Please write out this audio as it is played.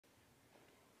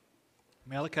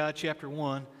Malachi chapter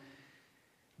 1,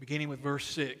 beginning with verse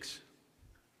 6.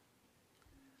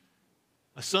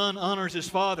 A son honors his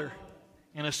father,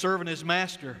 and a servant his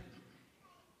master.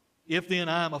 If then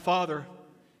I am a father,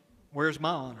 where is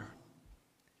my honor?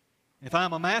 If I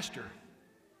am a master,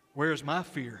 where is my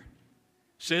fear?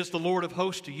 Says the Lord of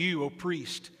hosts to you, O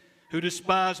priest, who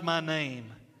despise my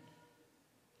name.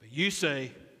 But you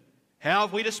say, how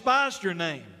have we despised your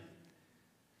name?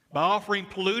 By offering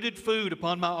polluted food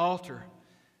upon my altar.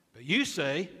 But you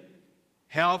say,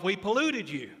 how have we polluted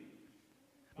you?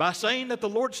 By saying that the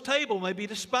Lord's table may be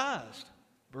despised.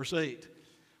 Verse 8,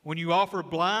 when you offer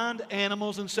blind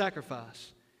animals in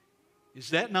sacrifice, is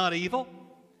that not evil?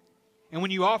 And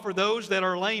when you offer those that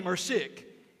are lame or sick,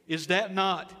 is that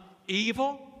not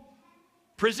evil?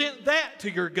 Present that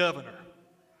to your governor.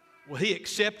 Will he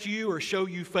accept you or show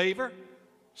you favor?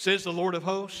 Says the Lord of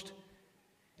hosts.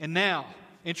 And now,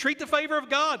 entreat the favor of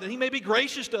God, that he may be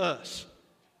gracious to us.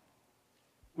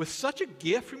 With such a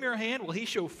gift from your hand, will he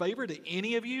show favor to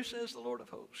any of you, says the Lord of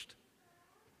hosts.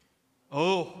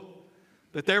 Oh,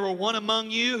 that there were one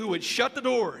among you who would shut the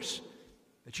doors,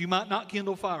 that you might not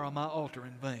kindle fire on my altar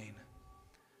in vain.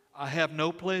 I have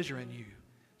no pleasure in you,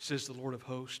 says the Lord of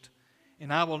hosts,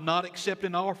 and I will not accept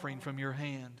an offering from your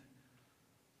hand.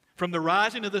 From the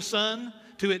rising of the sun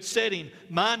to its setting,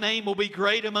 my name will be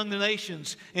great among the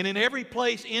nations, and in every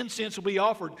place incense will be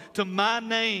offered to my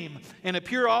name, and a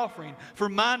pure offering, for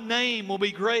my name will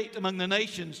be great among the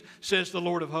nations, says the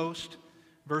Lord of hosts.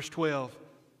 Verse 12,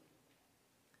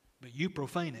 but you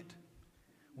profane it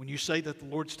when you say that the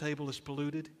Lord's table is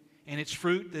polluted, and its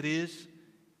fruit, that is,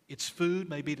 its food,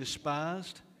 may be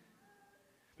despised.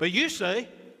 But you say,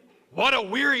 what a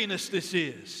weariness this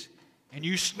is! And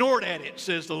you snort at it,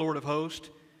 says the Lord of hosts.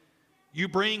 You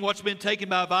bring what's been taken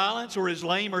by violence or is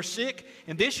lame or sick,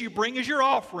 and this you bring as your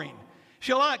offering.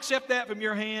 Shall I accept that from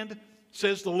your hand,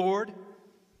 says the Lord?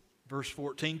 Verse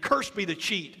 14, cursed be the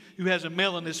cheat who has a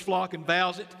male in his flock and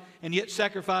vows it, and yet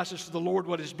sacrifices to the Lord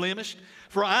what is blemished.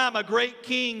 For I am a great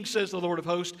king, says the Lord of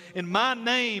hosts, and my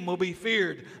name will be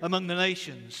feared among the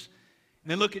nations.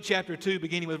 And then look at chapter 2,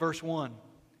 beginning with verse 1.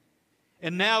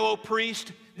 And now, O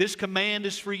priest, this command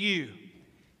is for you.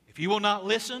 If you will not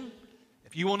listen,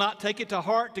 if you will not take it to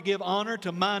heart to give honor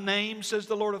to my name, says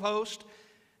the Lord of hosts,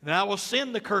 then I will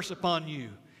send the curse upon you,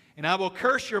 and I will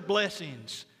curse your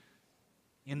blessings.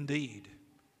 Indeed,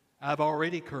 I've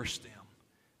already cursed them,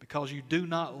 because you do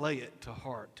not lay it to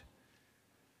heart.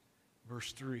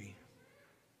 Verse 3,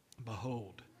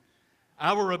 behold,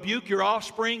 I will rebuke your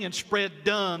offspring and spread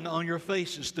dung on your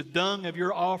faces, the dung of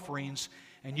your offerings,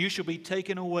 and you shall be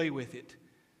taken away with it.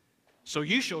 So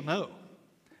you shall know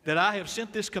that I have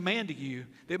sent this command to you,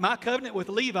 that my covenant with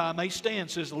Levi may stand,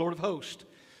 says the Lord of hosts.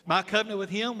 My covenant with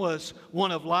him was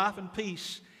one of life and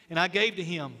peace, and I gave to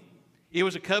him. It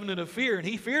was a covenant of fear, and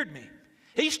he feared me.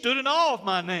 He stood in awe of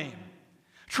my name.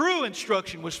 True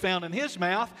instruction was found in his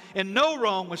mouth, and no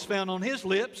wrong was found on his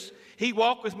lips. He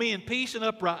walked with me in peace and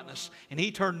uprightness, and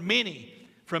he turned many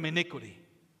from iniquity.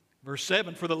 Verse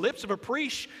 7, for the lips of a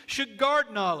priest should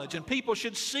guard knowledge, and people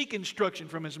should seek instruction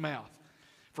from his mouth.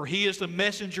 For he is the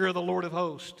messenger of the Lord of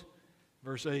hosts.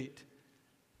 Verse 8,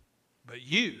 but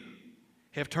you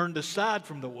have turned aside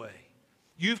from the way.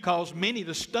 You've caused many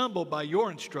to stumble by your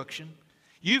instruction.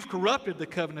 You've corrupted the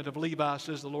covenant of Levi,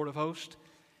 says the Lord of hosts.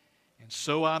 And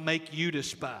so I make you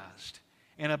despised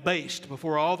and abased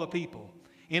before all the people,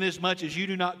 inasmuch as you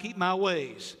do not keep my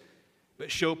ways, but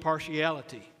show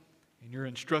partiality in your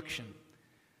instruction.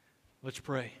 Let's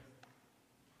pray.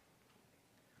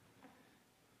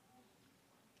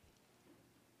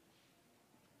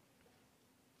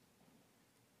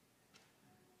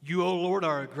 You, O Lord,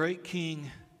 are a great King,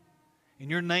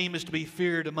 and your name is to be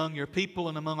feared among your people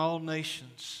and among all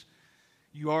nations.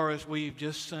 You are, as we've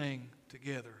just sang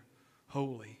together,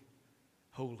 holy,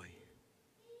 holy,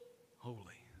 holy.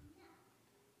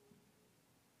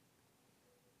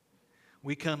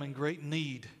 We come in great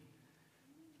need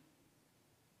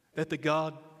that the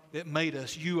God that made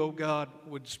us, you, O God,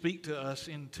 would speak to us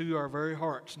into our very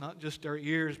hearts, not just our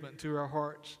ears, but into our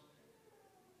hearts.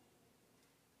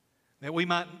 That we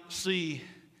might see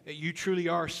that you truly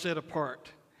are set apart,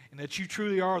 and that you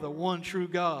truly are the one true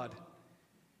God,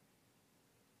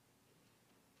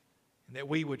 and that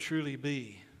we would truly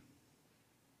be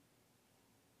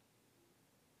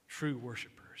true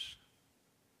worshipers.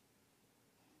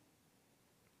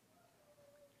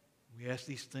 We ask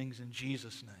these things in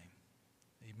Jesus'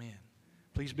 name. Amen.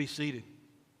 Please be seated.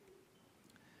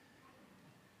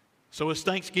 So as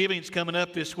Thanksgiving's coming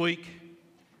up this week,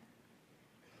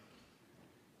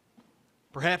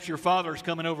 perhaps your father's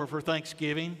coming over for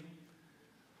Thanksgiving,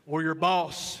 or your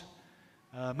boss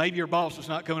Maybe your boss is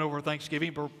not coming over for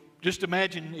Thanksgiving, but just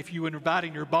imagine if you were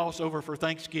inviting your boss over for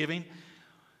Thanksgiving.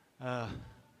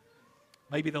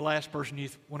 Maybe the last person you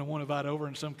want to invite over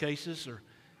in some cases,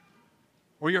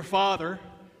 or your father,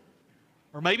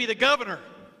 or maybe the governor.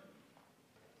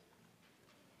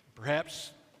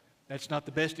 Perhaps that's not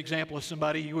the best example of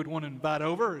somebody you would want to invite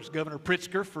over, is Governor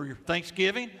Pritzker for your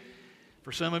Thanksgiving,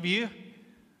 for some of you.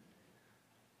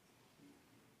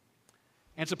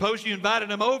 And suppose you invited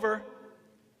him over,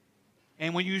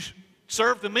 and when you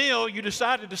served the meal, you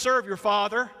decided to serve your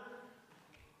father,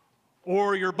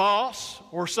 or your boss,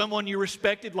 or someone you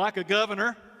respected like a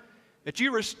governor, that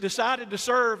you decided to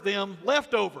serve them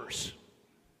leftovers.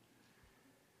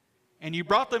 And you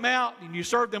brought them out and you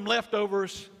served them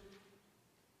leftovers,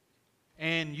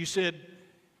 and you said,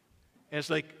 as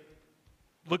they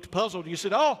looked puzzled, you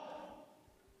said, "Oh,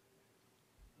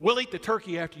 we'll eat the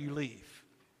turkey after you leave.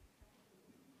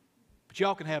 But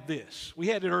y'all can have this. We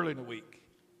had it early in the week.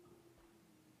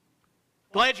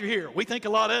 Glad you're here. We think a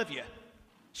lot of you.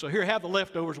 So here, have the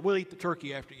leftovers. We'll eat the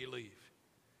turkey after you leave."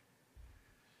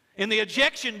 In the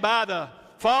objection by the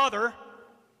father,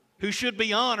 who should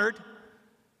be honored,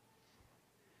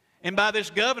 and by this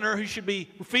governor, who should be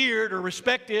feared or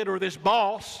respected, or this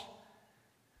boss,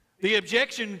 the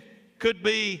objection could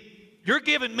be, you're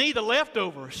giving me the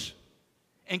leftovers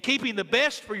and keeping the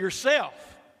best for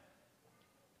yourself.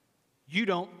 You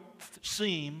don't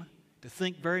seem to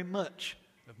think very much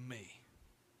of me.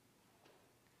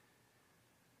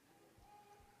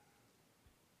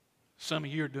 Some of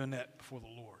you are doing that before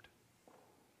the Lord,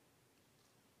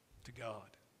 to God.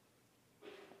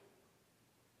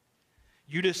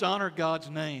 You dishonor God's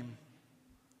name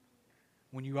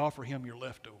when you offer Him your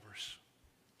leftovers.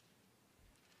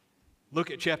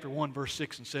 Look at chapter 1, verse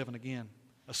 6 and 7 again.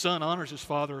 A son honors his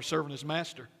father, a servant his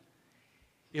master.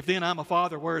 If then I'm a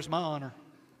father, where is my honor?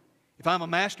 If I'm a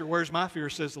master, where is my fear,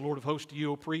 says the Lord of hosts to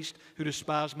you, O priest, who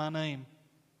despise my name?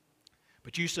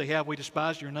 But you say, have we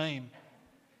despised your name?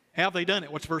 How have they done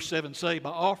it? What's verse 7 say? By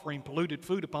offering polluted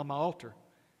food upon my altar.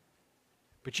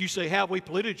 But you say, how have we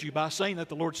polluted you? By saying that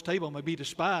the Lord's table may be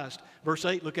despised. Verse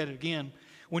 8, look at it again.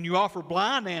 When you offer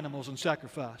blind animals in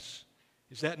sacrifice,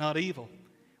 is that not evil?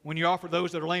 When you offer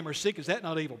those that are lame or sick, is that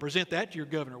not evil? Present that to your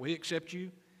governor. Will he accept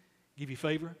you? Give you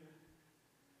favor?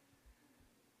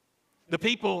 The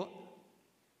people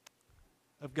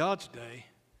of God's day,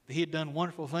 that He had done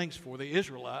wonderful things for, the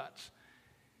Israelites,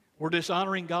 were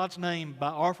dishonoring God's name by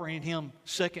offering Him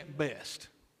second best,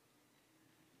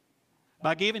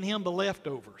 by giving Him the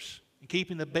leftovers and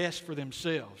keeping the best for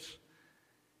themselves.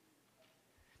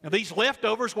 Now these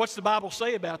leftovers, what's the Bible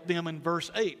say about them in verse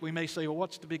 8? We may say, well,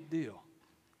 what's the big deal?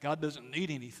 God doesn't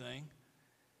need anything.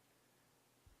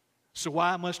 So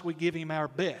why must we give Him our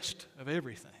best of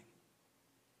everything?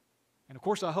 And of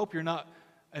course, I hope you're not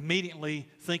immediately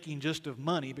thinking just of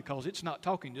money, because it's not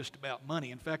talking just about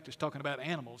money. In fact, it's talking about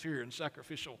animals here in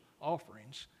sacrificial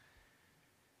offerings.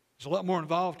 There's a lot more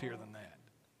involved here than that.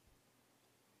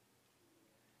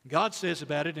 God says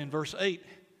about it in verse 8,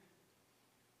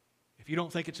 if you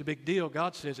don't think it's a big deal,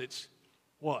 God says it's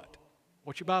what?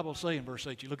 What's your Bible say in verse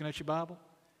 8? You looking at your Bible?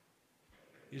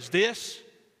 Is this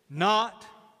not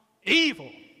evil?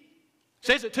 It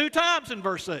says it 2 times in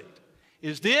verse 8.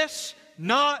 Is this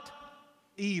not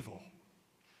evil?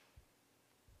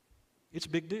 It's a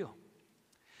big deal.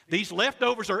 These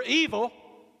leftovers are evil,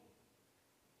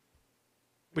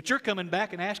 but you're coming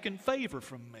back and asking favor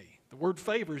from me. The word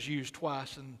favor is used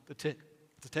twice in the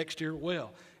text here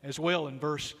as well in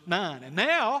verse 9. And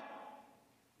now,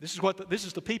 this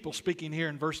is the people speaking here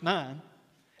in verse 9.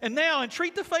 And now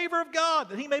entreat the favor of God,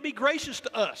 that He may be gracious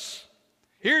to us.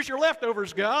 Here's your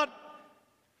leftovers, God.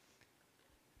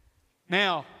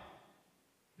 Now,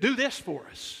 do this for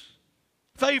us.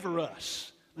 Favor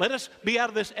us. Let us be out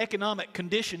of this economic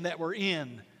condition that we're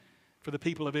in for the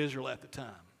people of Israel at the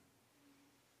time.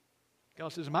 God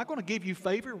says, am I going to give you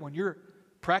favor when you're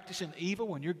practicing evil,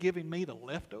 when you're giving me the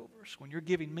leftovers, when you're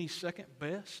giving me second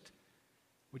best?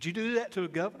 Would you do that to a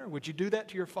governor? Would you do that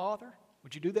to your father?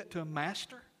 Would you do that to a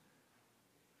master?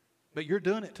 But you're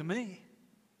doing it to me.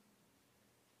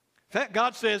 In fact,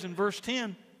 God says in verse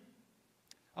 10,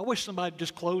 I wish somebody would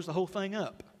just close the whole thing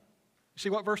up. You see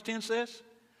what verse 10 says?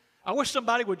 I wish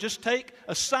somebody would just take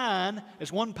a sign,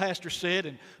 as one pastor said,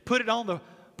 and put it on the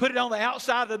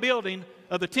outside of the building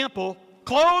of the temple,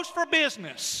 closed for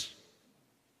business.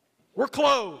 We're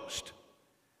closed.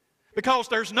 Because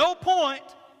there's no point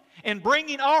in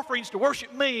bringing offerings to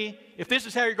worship me if this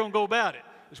is how you're going to go about it,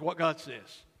 is what God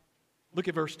says. Look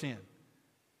at verse 10.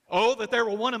 Oh, that there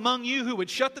were one among you who would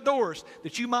shut the doors,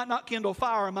 that you might not kindle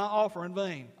fire in my altar in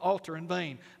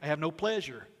vain. I have no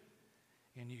pleasure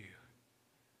in you.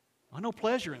 I have no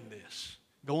pleasure in this,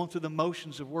 going through the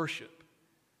motions of worship.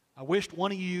 I wished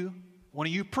one of you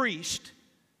priests,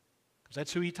 because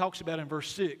that's who he talks about in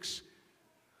verse 6,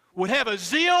 would have a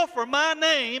zeal for my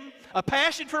name, a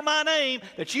passion for my name,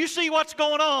 that you see what's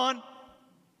going on,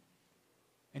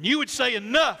 and you would say,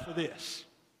 enough of this.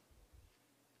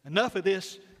 Enough of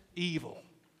this evil.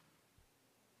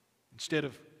 Instead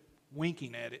of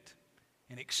winking at it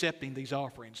and accepting these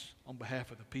offerings on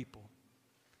behalf of the people.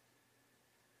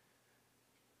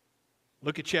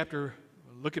 Look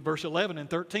at verse 11 and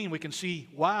 13. We can see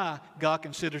why God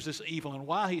considers this evil and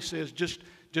why he says just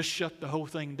shut the whole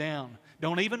thing down.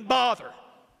 Don't even bother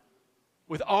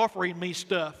with offering me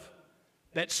stuff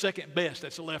that's second best,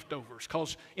 that's the leftovers.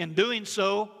 Because in doing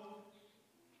so,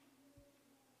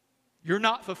 you're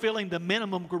not fulfilling the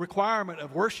minimum requirement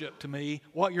of worship to me.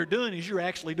 What you're doing is you're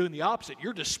actually doing the opposite.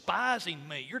 You're despising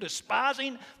me. You're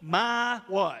despising my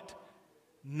what?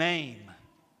 Name.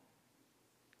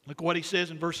 Look what he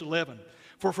says in verse 11.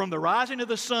 For from the rising of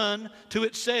the sun to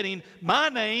its setting, my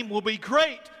name will be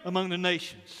great among the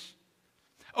nations.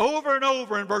 Over and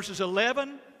over in verses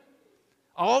 11,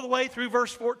 all the way through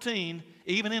verse 14,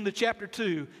 even into chapter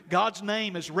 2, God's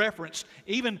name is referenced,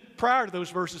 even prior to those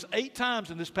verses, 8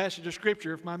 times in this passage of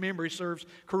Scripture, if my memory serves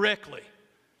correctly.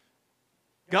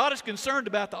 God is concerned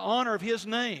about the honor of his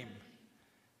name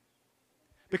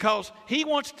because he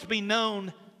wants it to be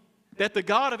known that the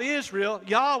God of Israel,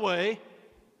 Yahweh,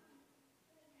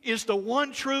 is the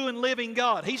one true and living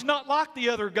God. He's not like the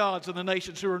other gods of the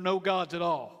nations who are no gods at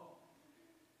all.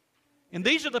 And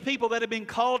these are the people that have been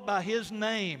called by his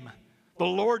name, the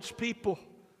Lord's people.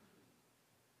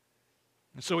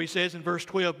 And so he says in verse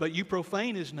 12, but you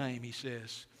profane his name, he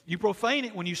says. You profane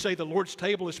it when you say the Lord's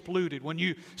table is polluted. When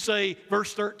you say,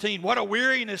 verse 13, what a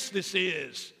weariness this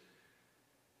is.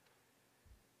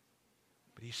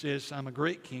 But he says, I'm a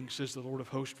great king, says the Lord of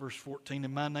hosts, verse 14,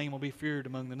 and my name will be feared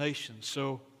among the nations.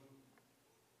 So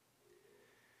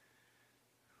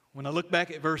when I look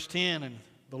back at verse 10 and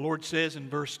the Lord says in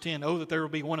verse 10, oh, that there will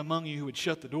be one among you who would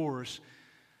shut the doors.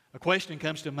 A question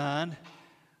comes to mind,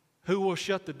 who will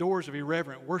shut the doors of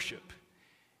irreverent worship?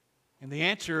 And the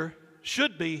answer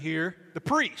should be here, the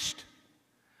priest.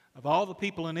 Of all the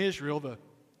people in Israel, the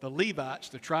Levites,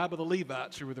 the tribe of the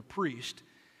Levites who were the priest,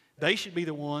 they should be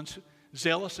the ones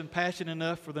zealous and passionate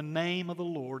enough for the name of the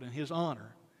Lord and his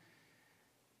honor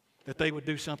that they would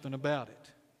do something about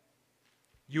it.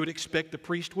 You would expect the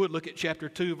priest would. Look at chapter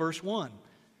 2, verse 1.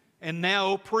 And now,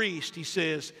 O priest, he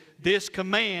says, this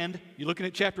command, you looking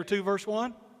at chapter 2, verse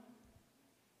 1?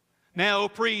 Now, O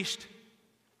priest,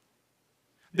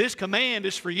 this command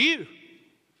is for you.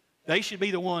 They should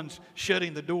be the ones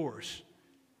shutting the doors.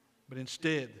 But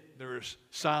instead, there is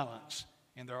silence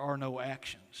and there are no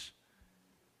actions.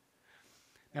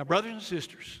 Now, brothers and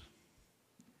sisters,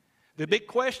 the big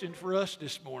question for us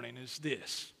this morning is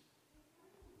this.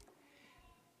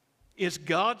 Is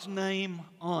God's name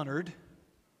honored?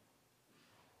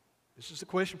 This is the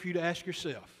question for you to ask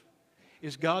yourself.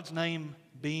 Is God's name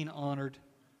being honored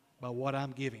by what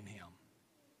I'm giving him?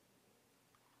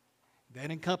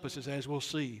 That encompasses, as we'll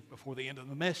see before the end of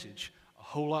the message, a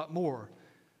whole lot more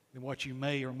than what you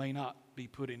may or may not be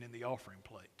putting in the offering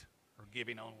plate or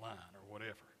giving online or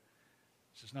whatever.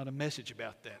 This is not a message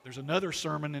about that. There's another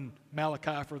sermon in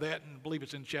Malachi for that, and I believe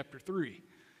it's in chapter 3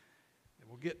 that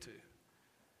we'll get to.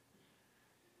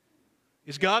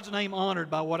 Is God's name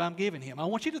honored by what I'm giving him? I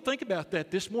want you to think about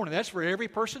that this morning. That's for every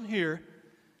person here.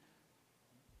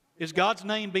 Is God's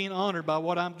name being honored by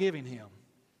what I'm giving him?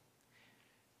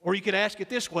 Or you could ask it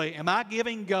this way, am I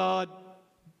giving God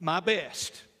my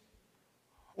best?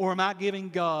 Or am I giving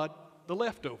God the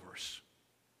leftovers?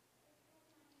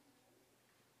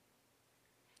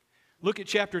 Look at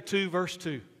chapter 2, verse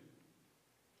 2.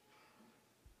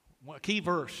 A key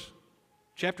verse.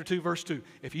 Chapter 2, verse 2.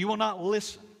 If you will not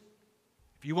listen,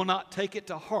 if you will not take it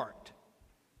to heart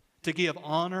to give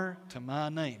honor to my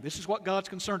name. This is what God's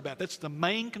concerned about. That's the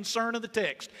main concern of the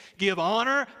text. Give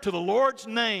honor to the Lord's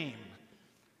name.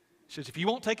 He says, if you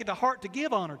won't take it to heart to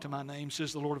give honor to my name,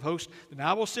 says the Lord of hosts, then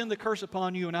I will send the curse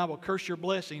upon you and I will curse your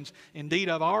blessings. Indeed,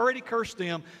 I've already cursed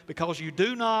them because you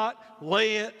do not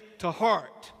lay it to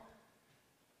heart.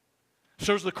 So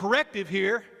there's the corrective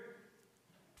here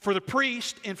for the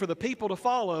priest and for the people to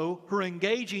follow who are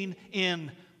engaging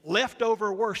in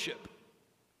leftover worship,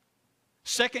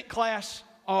 second-class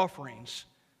offerings.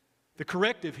 The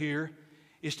corrective here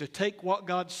is to take what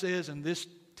God says in this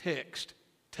text,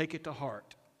 take it to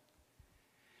heart.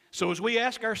 So as we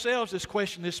ask ourselves this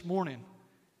question this morning,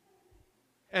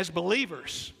 as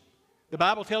believers, the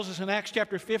Bible tells us in Acts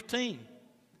chapter 15,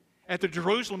 at the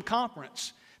Jerusalem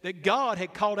conference, that God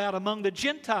had called out among the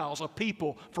Gentiles a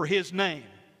people for His name.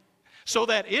 So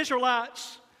that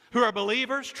Israelites who are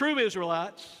believers, true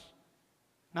Israelites,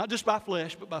 not just by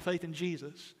flesh, but by faith in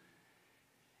Jesus,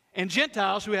 and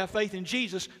Gentiles who have faith in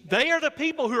Jesus, they are the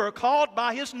people who are called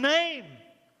by His name.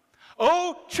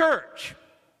 Oh, church,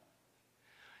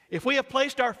 if we have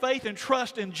placed our faith and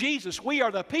trust in Jesus, we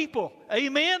are the people,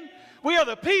 amen? We are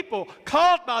the people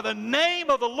called by the name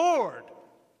of the Lord.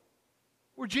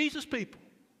 We're Jesus' people.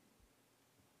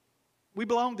 We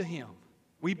belong to Him.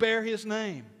 We bear His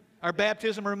name. Our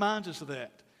baptism reminds us of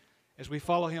that as we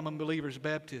follow Him in believers'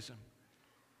 baptism.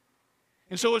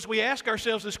 And so as we ask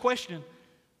ourselves this question,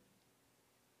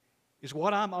 is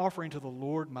what I'm offering to the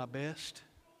Lord my best?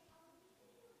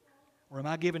 Or am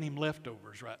I giving Him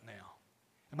leftovers right now?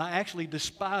 Am I actually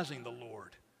despising the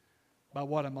Lord by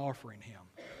what I'm offering Him?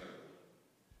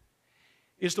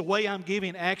 Is the way I'm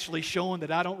giving actually showing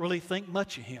that I don't really think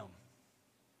much of Him?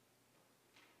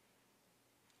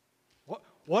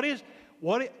 What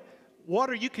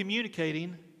are you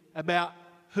communicating about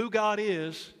who God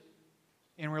is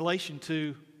in relation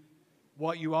to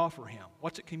what you offer Him?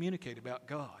 What's it communicate about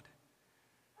God?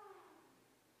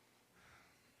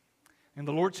 And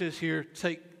the Lord says here,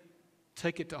 take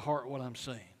it to heart what I'm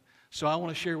saying. So I want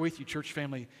to share with you, church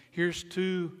family, here's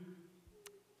 2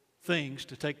 things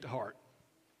to take to heart.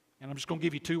 And I'm just going to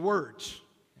give you 2 words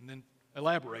and then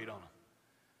elaborate on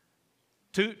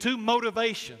them. Two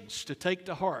motivations to take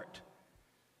to heart.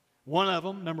 One of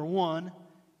them, number 1,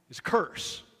 is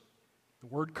curse. The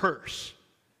word curse.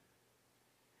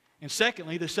 And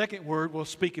secondly, the second word we'll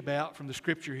speak about from the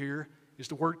Scripture here is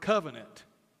the word covenant.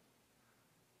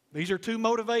 These are 2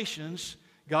 motivations.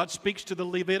 God speaks to the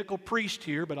Levitical priest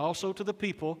here, but also to the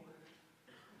people,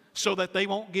 so that they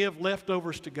won't give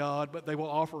leftovers to God, but they will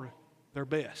offer their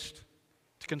best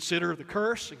to consider the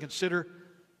curse and consider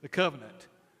the covenant.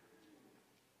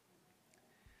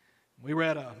 We were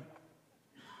at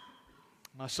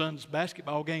my son's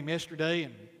basketball game yesterday,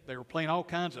 and they were playing all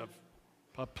kinds of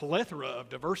a plethora of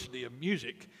diversity of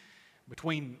music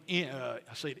between, I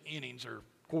say innings or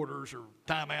quarters or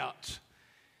timeouts.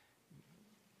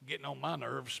 Getting on my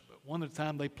nerves, but one of the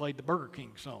time they played the Burger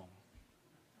King song.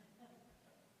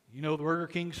 You know the Burger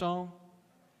King song?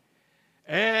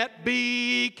 At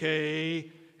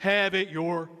BK, have it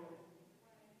your...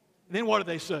 And then what did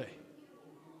they say?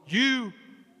 You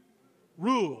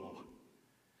rule.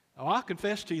 Now, I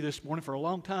confess to you this morning, for a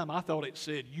long time, I thought it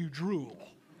said you drool.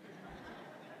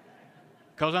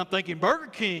 Because I'm thinking Burger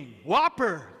King,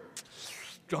 Whopper,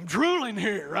 I'm drooling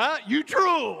here, right? You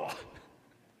drool.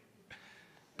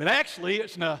 But actually,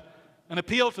 it's an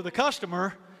appeal to the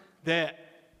customer that,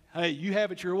 hey, you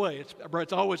have it your way.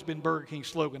 It's always been Burger King's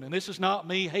slogan. And this is not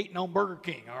me hating on Burger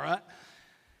King, all right?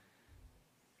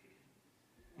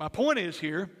 My point is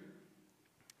here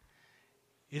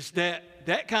is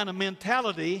that kind of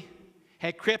mentality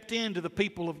had crept into the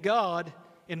people of God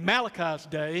in Malachi's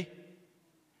day.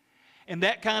 And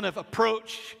that kind of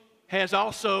approach has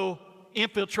also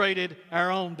infiltrated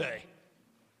our own day.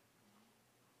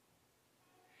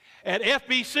 At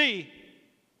FBC,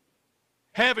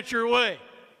 have it your way.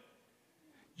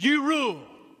 You rule.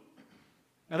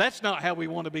 Now, that's not how we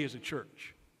want to be as a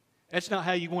church. That's not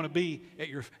how you want to be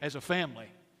as a family,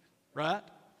 right?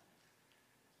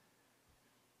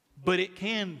 But it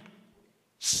can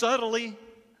subtly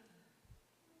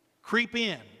creep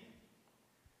in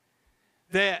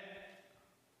that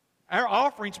our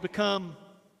offerings become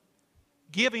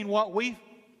giving what we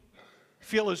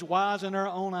feel is wise in our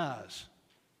own eyes.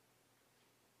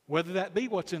 Whether that be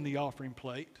what's in the offering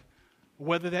plate,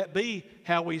 whether that be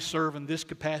how we serve in this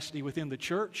capacity within the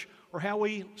church, or how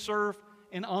we serve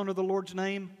and honor the Lord's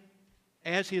name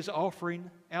as His offering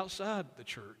outside the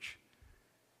church.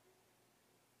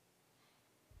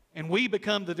 And we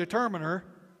become the determiner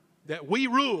that we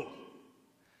rule,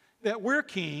 that we're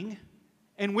king,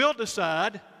 and we'll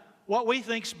decide what we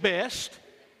think's best,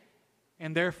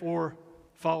 and therefore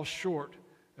fall short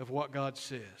of what God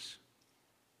says.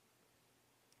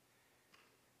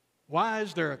 Why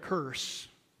is there a curse?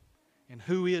 And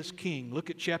who is king? Look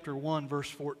at chapter 1, verse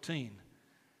 14.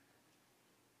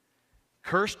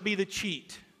 Cursed be the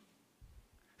cheat,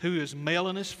 who is male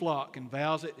in his flock and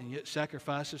vows it and yet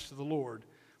sacrifices to the Lord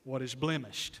what is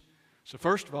blemished. So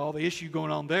first of all, the issue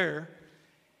going on there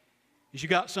is you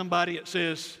got somebody that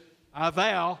says, I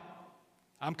vow,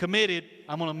 I'm committed,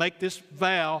 I'm going to make this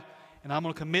vow, and I'm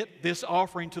going to commit this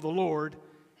offering to the Lord.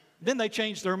 Then they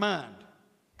change their mind.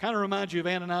 Kind of reminds you of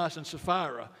Ananias and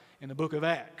Sapphira in the book of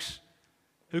Acts,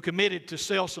 who committed to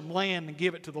sell some land and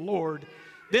give it to the Lord.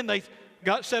 Then they,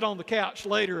 got sat on the couch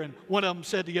later, and one of them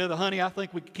said to the other, honey, I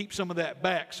think we could keep some of that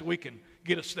back so we can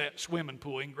get us that swimming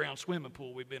pool, in-ground swimming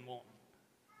pool we've been wanting.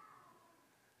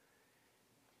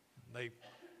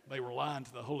 They were lying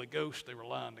to the Holy Ghost. They were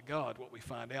lying to God, what we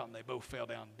find out, and they both fell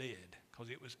down dead because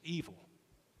it was evil.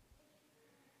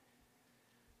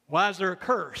 Why is there a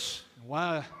curse?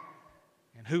 Why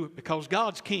and who? Because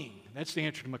God's king. That's the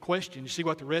answer to my question. You see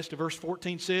what the rest of verse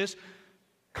 14 says?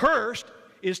 Cursed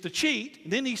is to cheat.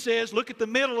 And then he says, look at the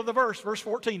middle of the verse, verse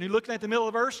 14. You're looking at the middle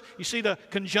of the verse. You see the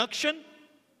conjunction?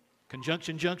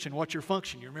 Conjunction, junction. What's your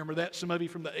function? You remember that, some of you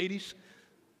from the 80s?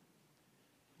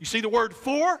 You see the word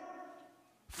for?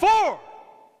 For.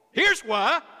 Here's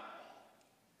why.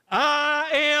 I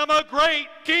am a great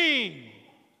king.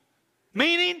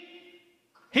 Meaning,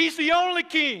 he's the only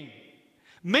king.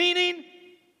 Meaning,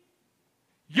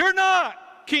 you're not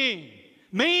king.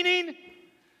 Meaning,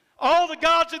 all the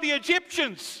gods of the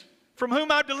Egyptians from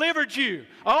whom I delivered you,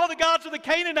 all the gods of the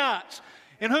Canaanites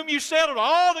in whom you settled,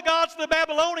 all the gods of the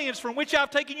Babylonians from which I've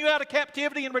taken you out of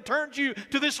captivity and returned you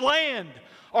to this land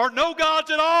are no gods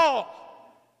at all.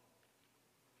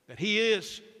 That he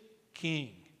is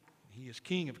king. He is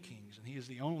King of kings, and he is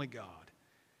the only God.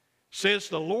 Says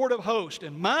the Lord of hosts,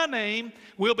 and my name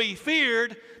will be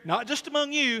feared, not just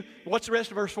among you. What's the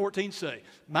rest of verse 14 say?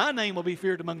 My name will be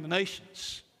feared among the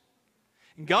nations.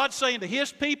 And God's saying to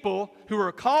his people who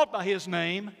are called by his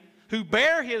name, who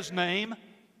bear his name,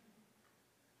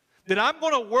 that I'm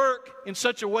going to work in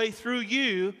such a way through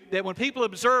you that when people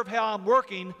observe how I'm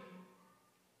working,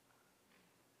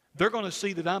 they're going to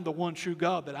see that I'm the one true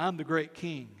God, that I'm the great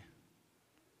king.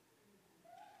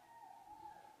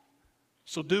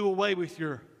 So do away with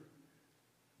your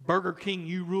Burger King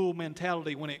you rule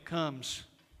mentality when it comes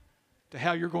to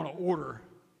how you're going to order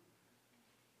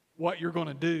what you're going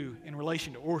to do in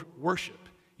relation to worship.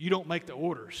 You don't make the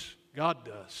orders. God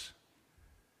does.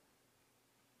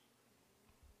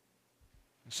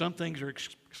 And some things are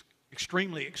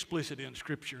extremely explicit in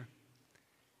Scripture,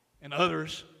 and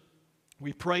others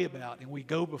we pray about, and we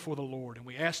go before the Lord and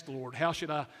we ask the Lord, how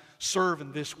should I serve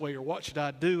in this way, or what should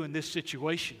I do in this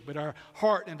situation? But our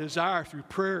heart and desire through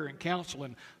prayer and counsel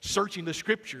and searching the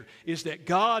Scripture is that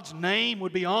God's name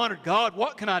would be honored. God,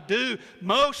 what can I do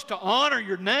most to honor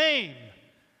your name?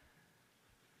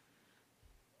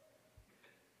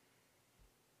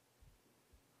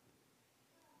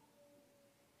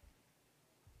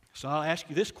 So I'll ask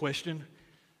you this question.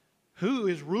 Who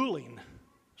is ruling?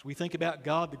 As we think about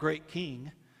God, the great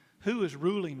King, who is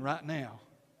ruling right now?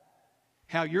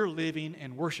 How you're living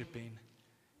and worshiping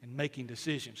and making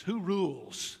decisions. Who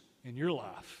rules in your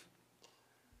life?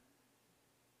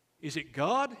 Is it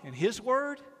God and His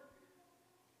Word?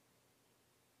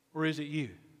 Or is it you?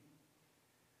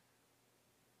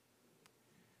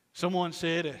 Someone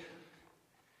said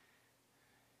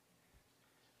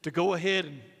to go ahead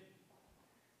and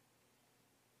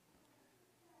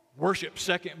worship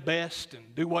second best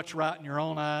and do what's right in your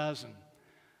own eyes and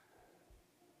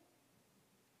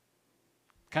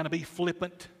kind of be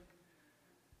flippant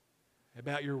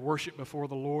about your worship before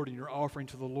the Lord and your offering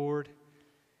to the Lord.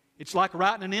 It's like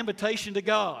writing an invitation to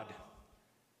God.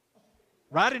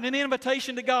 Writing an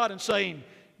invitation to God and saying,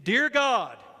 Dear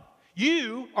God,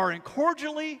 you are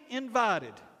cordially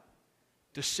invited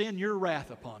to send your wrath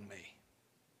upon me.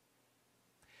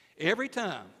 Every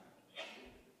time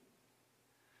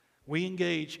we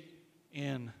engage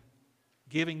in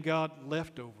giving God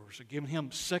leftovers or giving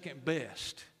Him second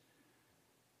best,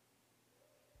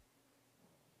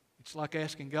 it's like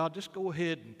asking God, just go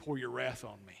ahead and pour your wrath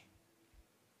on me.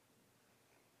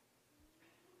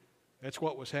 That's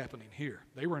what was happening here.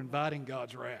 They were inviting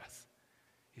God's wrath,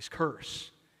 His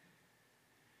curse.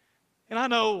 And I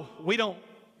know we don't,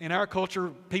 in our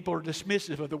culture, people are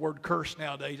dismissive of the word curse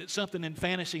nowadays. It's something in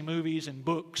fantasy movies and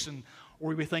books, and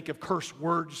or we think of curse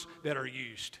words that are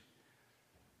used.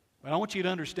 But I want you to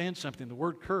understand something. The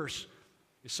word curse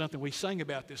is something we sang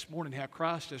about this morning, how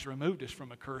Christ has removed us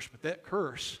from a curse. But that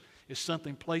curse is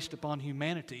something placed upon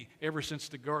humanity ever since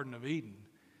the Garden of Eden.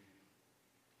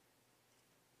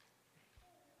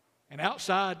 And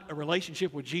outside a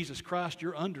relationship with Jesus Christ,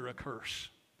 you're under a curse.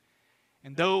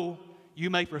 And though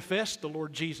you may profess the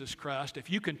Lord Jesus Christ,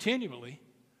 if you continually,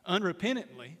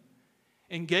 unrepentantly,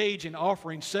 engage in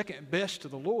offering second best to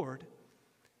the Lord,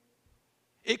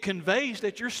 it conveys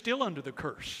that you're still under the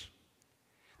curse.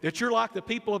 That you're like the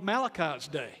people of Malachi's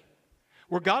day,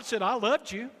 where God said, I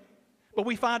loved you. But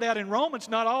we find out in Romans,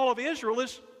 not all of Israel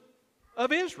is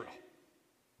of Israel.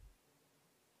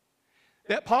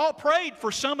 That Paul prayed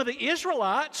for some of the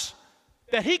Israelites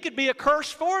that he could be a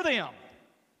curse for them.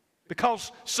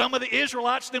 Because some of the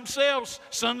Israelites themselves,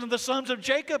 the sons of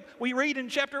Jacob, we read in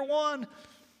chapter 1,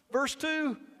 verse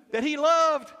 2, that he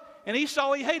loved and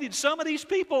Esau he hated. Some of these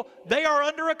people, they are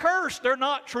under a curse. They're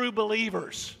not true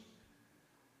believers.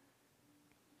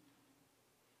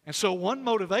 And so one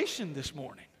motivation this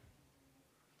morning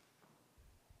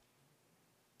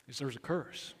is there's a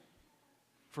curse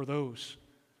for those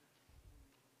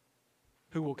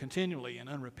who will continually and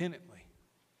unrepentantly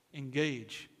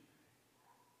engage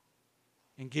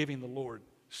in giving the Lord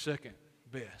second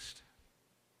best.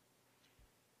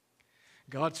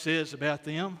 God says about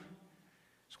them,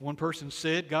 as one person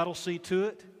said, God will see to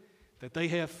it that they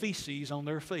have feces on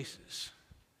their faces.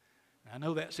 Now, I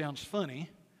know that sounds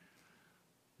funny,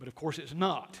 but of course it's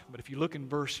not. But if you look in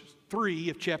verse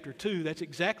 3 of chapter 2, that's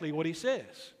exactly what he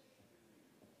says.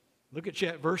 Look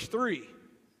at verse 3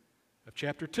 of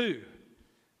chapter 2.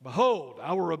 Behold,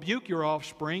 I will rebuke your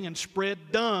offspring and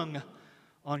spread dung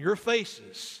on your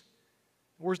faces.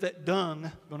 Where's that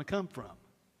dung going to come from?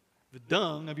 The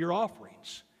dung of your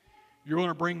offerings. You're going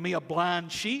to bring me a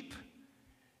blind sheep.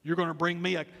 You're going to bring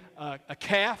me a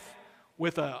calf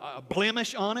with a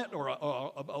blemish on it, or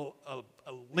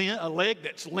a leg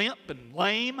that's limp and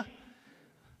lame.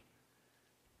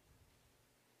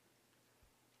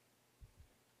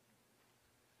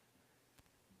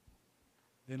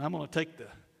 Then I'm going to take the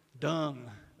dung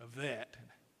of that and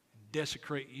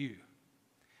desecrate you.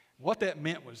 What that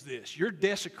meant was this: you're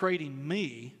desecrating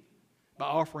me by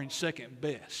offering second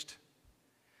best.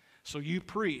 So you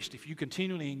priest, if you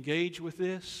continually engage with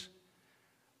this,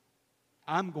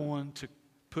 I'm going to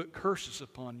put curses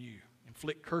upon you,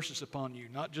 inflict curses upon you,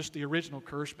 not just the original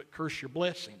curse, but curse your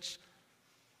blessings.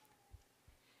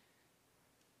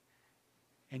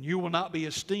 And you will not be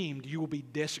esteemed. You will be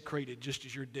desecrated just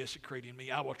as you're desecrating me.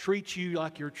 I will treat you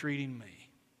like you're treating me.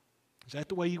 Is that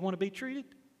the way you want to be treated?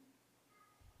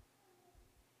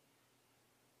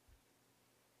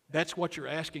 That's what you're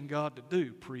asking God to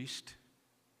do, priest,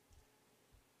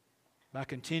 by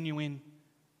continuing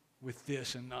with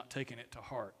this and not taking it to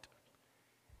heart.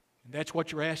 And that's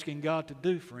what you're asking God to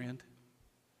do, friend,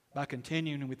 by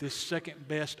continuing with this second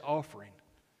best offering,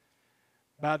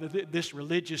 by this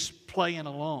religious playing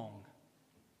along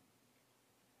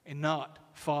and not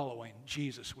following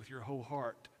Jesus with your whole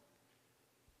heart.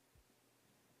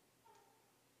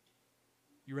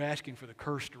 You're asking for the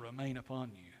curse to remain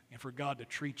upon you and for God to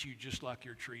treat you just like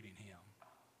you're treating Him.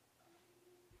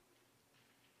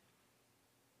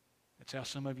 That's how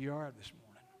some of you are this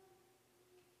morning.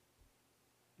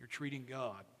 You're treating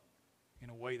God in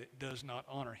a way that does not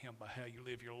honor Him by how you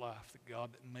live your life, the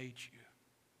God that made you.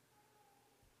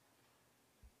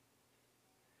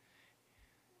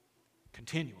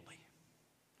 Continually.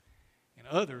 And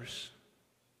others,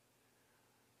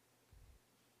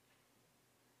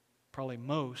 probably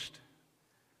most,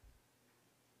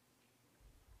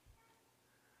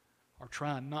 are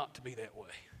trying not to be that way.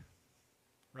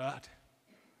 Right?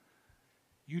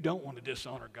 You don't want to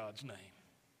dishonor God's name.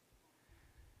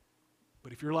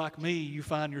 But if you're like me, you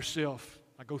find yourself,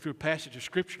 I go through a passage of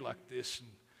Scripture like this,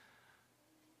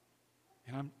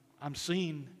 and I'm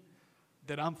seeing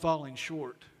that I'm falling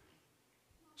short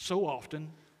so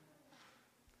often.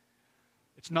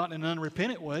 It's not in an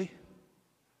unrepentant way,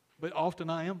 but often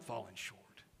I am falling short.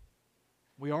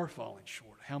 We are falling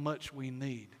short. How much we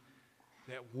need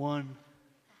that once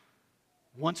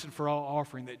and for all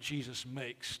offering that Jesus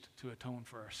makes to atone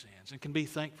for our sins, and can be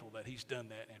thankful that He's done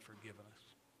that and forgiven us.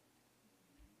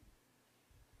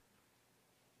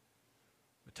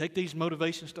 But take these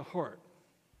motivations to heart.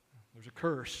 There's a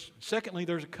curse. Secondly,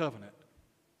 there's a covenant.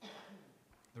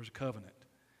 There's a covenant.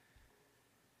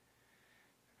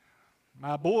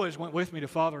 My boys went with me to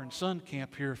father and son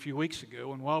camp here a few weeks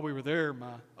ago, and while we were there,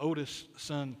 my oldest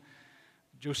son,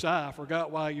 Josiah, I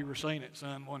forgot why you were saying it,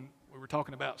 son, when we were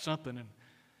talking about something, and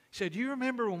he said, "Do you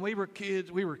remember when we were kids?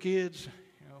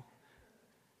 You know,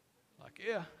 like,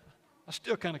 yeah, I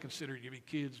still kind of consider you to be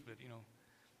kids, but, you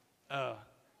know,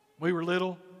 we were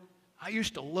little. I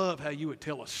used to love how you would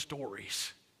tell us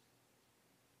stories.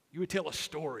 You would tell us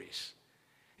stories.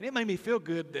 And it made me feel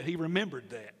good that he remembered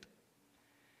that.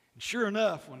 And sure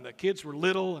enough, when the kids were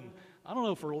little, and I don't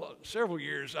know, for several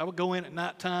years, I would go in at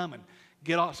nighttime and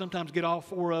sometimes get all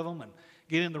four of them and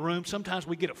get in the room. Sometimes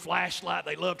we get a flashlight.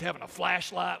 They loved having a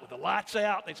flashlight with the lights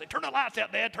out. They'd say, "Turn the lights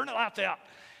out, Dad, turn the lights out."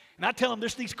 And I'd tell them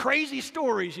just these crazy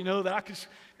stories, you know, that I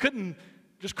couldn't,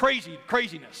 just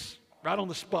craziness right on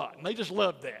the spot. And they just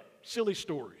loved that, silly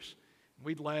stories. And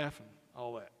we'd laugh and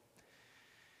all that.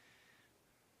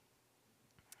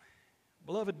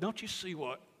 Beloved, don't you see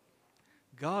what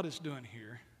God is doing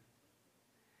here?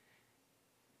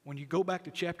 when you go back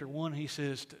to chapter 1, he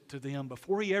says to them,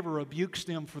 before he ever rebukes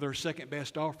them for their second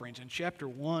best offerings, in chapter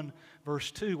 1,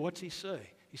 verse 2, what's he say?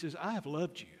 He says, I have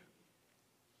loved you.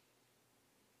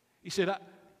 He said,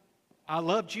 I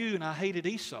loved you and I hated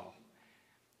Esau.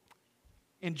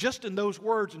 And just in those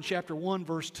words in chapter 1,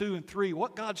 verse 2 and 3,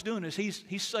 what God's doing is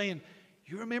he's saying,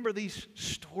 you remember these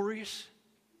stories?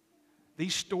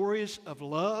 These stories of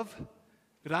love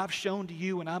that I've shown to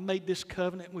you when I made this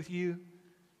covenant with you?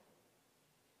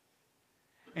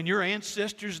 And your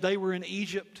ancestors, they were in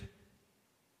Egypt.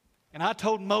 And I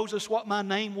told Moses what my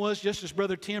name was, just as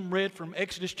Brother Tim read from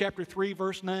Exodus chapter 3,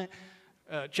 verse 9,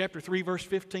 chapter 3, verse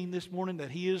 15 this morning,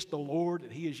 that He is the Lord,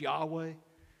 that He is Yahweh.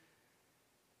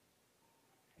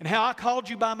 And how I called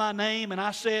you by my name, and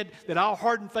I said that I'll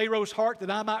harden Pharaoh's heart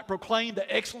that I might proclaim the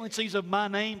excellencies of my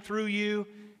name through you.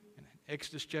 In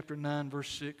Exodus chapter 9, verse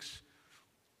 6.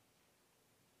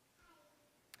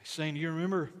 He's saying, you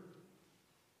remember,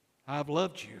 I've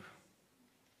loved you.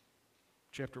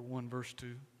 Chapter 1, verse 2.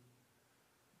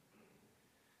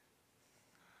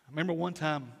 I remember one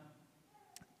time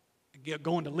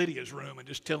going to Lydia's room and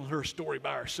just telling her a story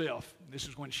by herself. This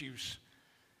is when she was,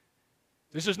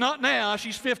 this is not now,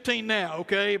 she's 15 now,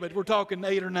 okay, but we're talking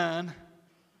 8 or 9.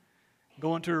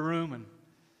 Going to her room and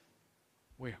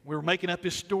we were making up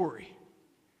this story.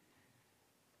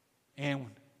 And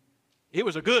it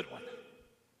was a good one.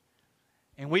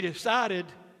 And we decided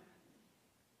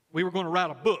we were going to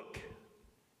write a book,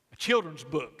 a children's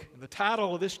book. And the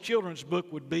title of this children's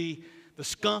book would be The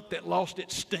Skunk That Lost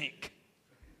Its Stink.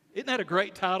 Isn't that a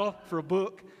great title for a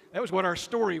book? That was what our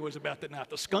story was about that night,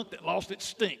 The Skunk That Lost Its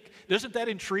Stink. Doesn't that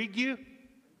intrigue you?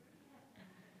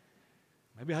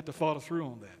 Maybe I have to follow through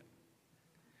on that.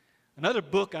 Another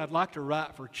book I'd like to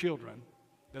write for children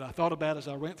that I thought about as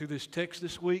I went through this text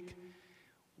this week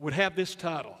would have this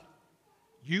title,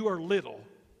 You Are Little,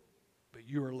 But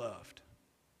You Are Loved.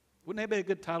 Wouldn't that be a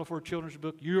good title for a children's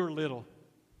book? You are little,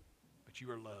 but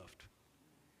you are loved.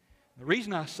 The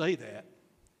reason I say that,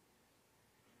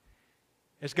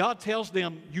 as God tells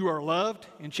them you are loved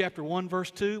in chapter 1,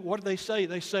 verse 2, what do they say?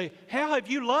 They say, how have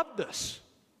you loved us?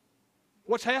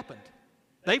 What's happened?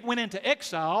 They went into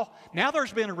exile. Now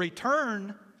there's been a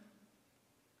return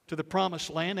to the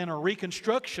promised land and a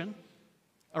reconstruction,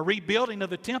 a rebuilding of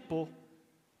the temple.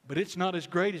 But it's not as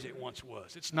great as it once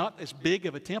was. It's not as big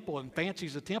of a temple and fancy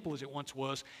as a temple as it once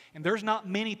was. And there's not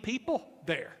many people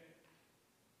there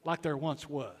like there once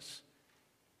was.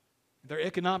 Their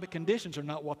economic conditions are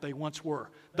not what they once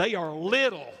were. They are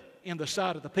little in the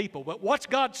sight of the people. But what's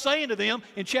God saying to them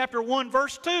in chapter 1,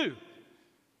 verse 2?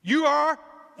 You are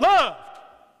loved.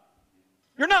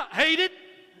 You're not hated.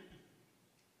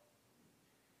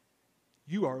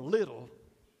 You are little.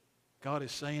 God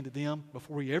is saying to them,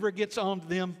 before He ever gets on to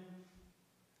them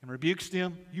and rebukes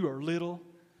them, you are little,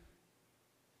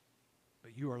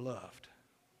 but you are loved.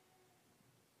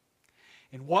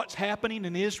 And what's happening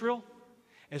in Israel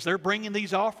as they're bringing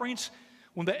these offerings,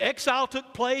 when the exile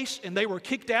took place and they were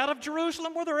kicked out of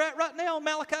Jerusalem, where they're at right now in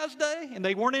Malachi's day, and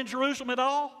they weren't in Jerusalem at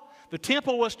all, the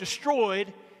temple was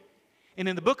destroyed. And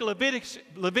in the book of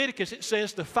Leviticus it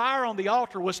says the fire on the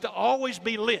altar was to always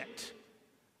be lit,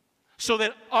 so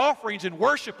that offerings and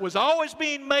worship was always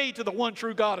being made to the one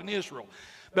true God in Israel.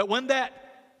 But when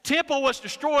that temple was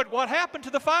destroyed, what happened to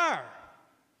the fire?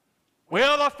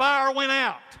 Well, the fire went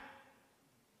out.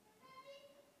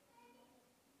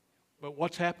 But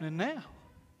what's happening now?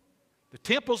 The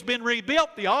temple's been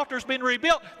rebuilt. The altar's been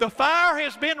rebuilt. The fire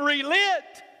has been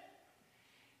relit.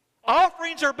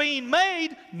 Offerings are being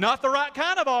made, not the right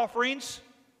kind of offerings.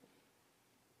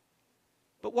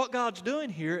 But what God's doing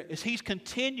here is He's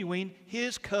continuing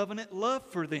His covenant love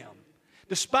for them.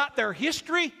 Despite their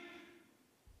history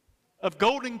of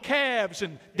golden calves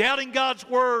and doubting God's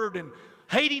word and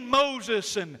hating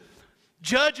Moses and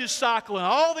Judges cycle and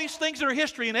all these things that are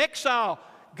history and exile,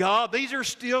 these are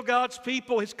still God's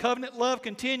people. His covenant love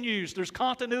continues. There's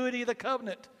continuity of the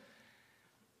covenant.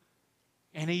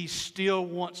 And He still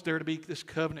wants there to be this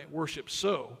covenant worship.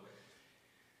 So,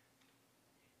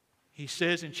 He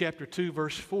says in chapter 2,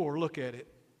 verse 4, look at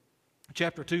it.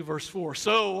 Chapter 2, verse 4,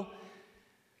 so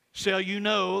shall you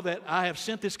know that I have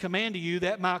sent this command to you,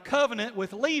 that my covenant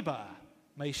with Levi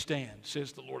may stand,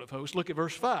 says the Lord of hosts. Look at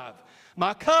verse 5.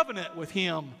 My covenant with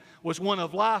him was one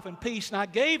of life and peace, and I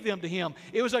gave them to him.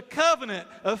 It was a covenant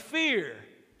of fear.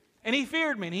 And he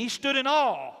feared me, and he stood in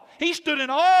awe. He stood in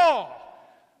awe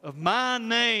of my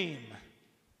name.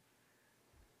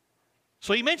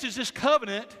 So he mentions this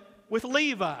covenant with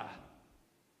Levi.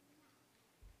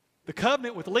 The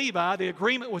covenant with Levi, the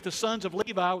agreement with the sons of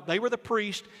Levi, they were the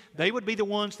priests. They would be the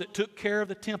ones that took care of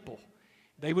the temple.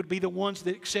 They would be the ones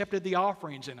that accepted the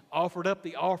offerings and offered up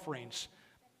the offerings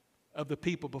of the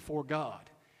people before God.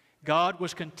 God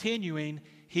was continuing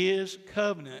His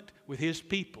covenant with His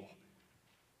people.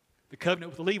 The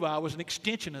covenant with Levi was an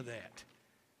extension of that.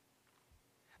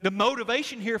 The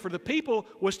motivation here for the people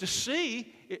was to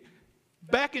see,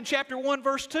 back in chapter 1,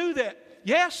 verse 2, that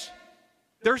yes,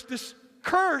 there's this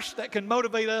curse that can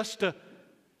motivate us to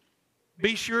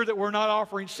be sure that we're not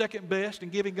offering second best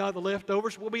and giving God the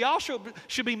leftovers. Well, we also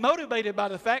should be motivated by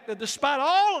the fact that despite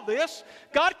all of this,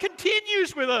 God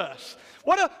continues with us.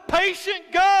 What a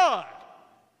patient God!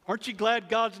 Aren't you glad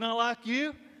God's not like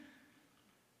you?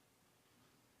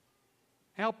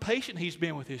 How patient He's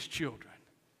been with His children.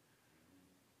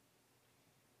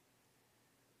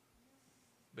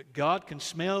 But God can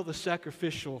smell the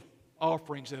sacrificial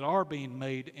offerings that are being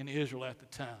made in Israel at the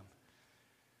time.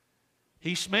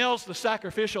 He smells the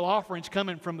sacrificial offerings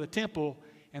coming from the temple,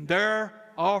 and their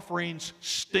offerings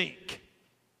stink.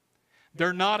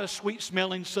 They're not a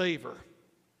sweet-smelling savor.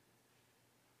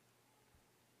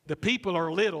 The people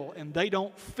are little, and they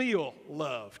don't feel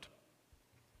loved.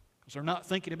 Because they're not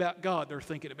thinking about God. They're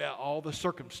thinking about all the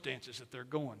circumstances that they're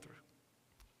going through.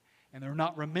 And they're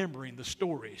not remembering the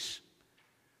stories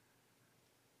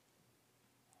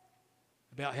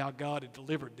about how God had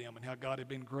delivered them and how God had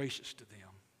been gracious to them.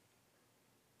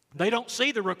 They don't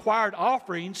see the required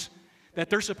offerings that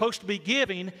they're supposed to be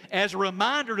giving as a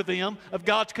reminder to them of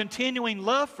God's continuing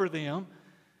love for them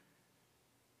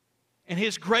and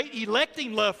His great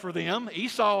electing love for them.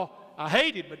 Esau I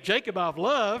hated, but Jacob I've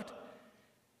loved.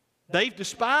 They've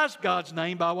despised God's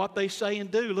name by what they say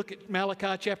and do. Look at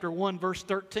Malachi chapter 1, verse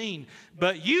 13.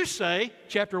 But you say,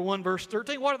 chapter 1, verse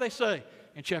 13, what do they say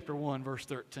in chapter 1, verse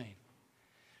 13?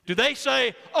 Do they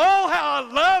say, oh, how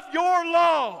I love your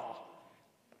law?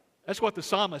 That's what the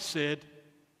psalmist said.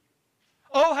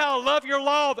 Oh, how I love your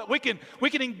law, that we can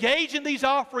engage in these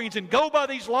offerings and go by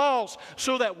these laws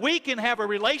so that we can have a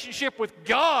relationship with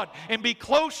God and be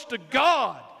close to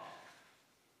God.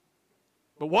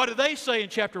 But what do they say in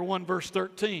chapter 1, verse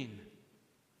 13?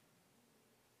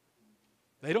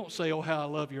 They don't say, oh, how I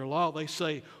love your law. They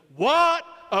say, what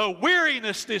a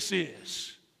weariness this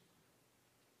is.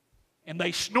 And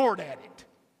they snort at it.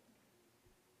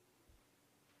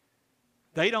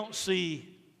 They don't see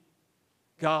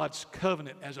God's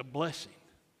covenant as a blessing.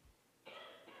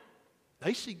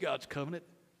 They see God's covenant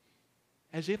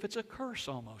as if it's a curse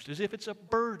almost, as if it's a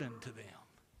burden to them.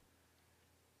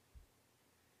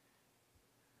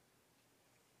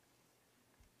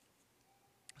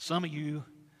 Some of you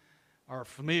are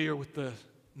familiar with the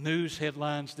news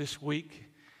headlines this week.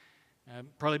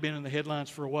 I've probably been in the headlines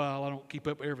for a while. I don't keep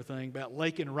up with everything about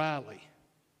Laken Riley.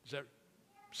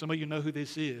 Some of you know who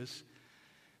this is.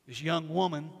 This young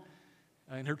woman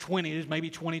in her 20s, maybe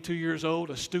 22 years old,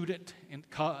 a student,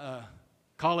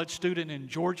 college student in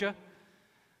Georgia,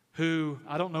 who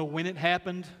I don't know when it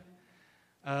happened,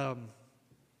 but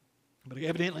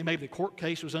evidently maybe the court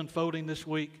case was unfolding this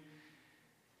week.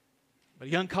 But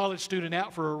a young college student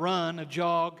out for a run, a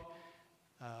jog,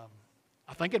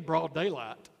 I think in broad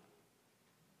daylight.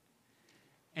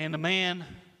 And a man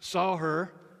saw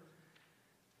her,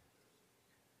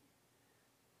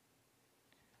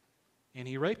 and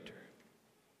he raped her.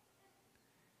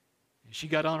 And she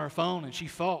got on her phone and she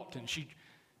fought and she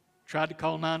tried to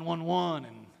call 911.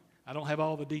 And I don't have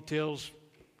all the details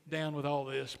down with all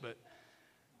this, but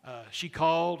she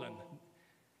called, and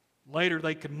later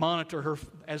they could monitor her.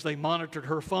 As they monitored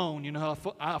her phone, you know how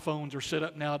iPhones are set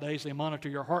up nowadays, they monitor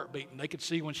your heartbeat, and they could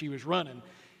see when she was running.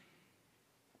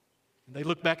 And they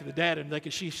looked back at the data and they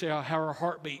could see how her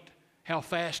heartbeat, how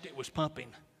fast it was pumping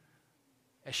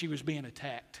as she was being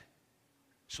attacked.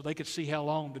 So they could see how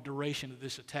long the duration of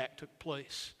this attack took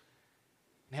place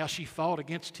and how she fought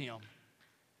against him.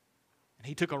 And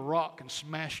he took a rock and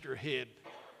smashed her head.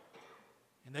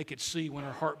 And they could see when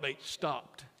her heartbeat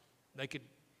stopped. They could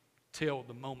tell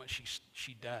the moment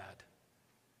she died.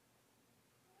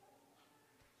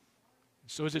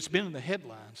 So as it's been in the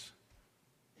headlines,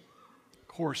 of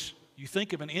course, you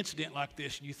think of an incident like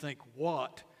this and you think,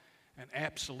 what an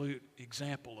absolute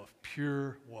example of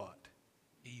pure what?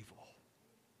 Evil.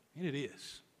 And it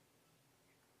is.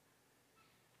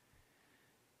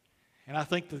 And I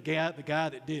think the guy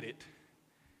that did it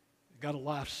got a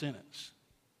life sentence.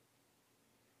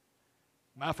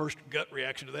 My first gut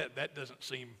reaction to that doesn't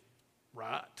seem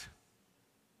right.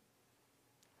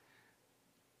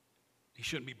 He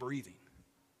shouldn't be breathing.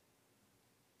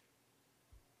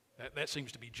 That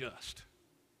seems to be just,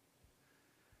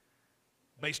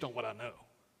 based on what I know.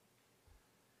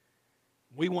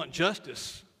 We want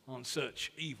justice on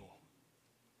such evil,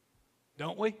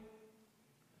 don't we?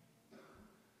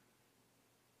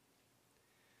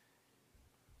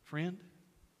 Friend,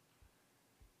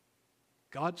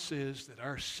 God says that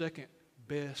our second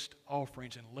best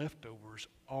offerings and leftovers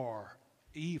are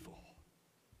evil.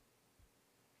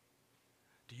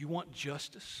 Do you want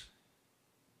justice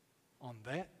on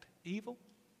that evil?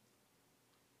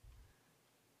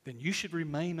 Then you should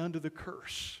remain under the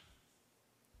curse.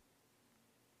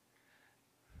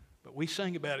 But we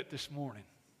sang about it this morning.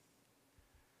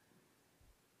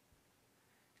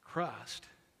 Christ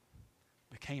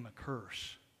became a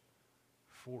curse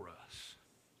for us.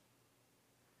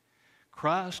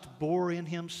 Christ bore in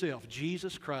himself,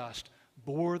 Jesus Christ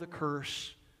bore the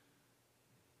curse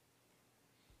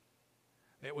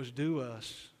that was due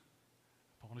us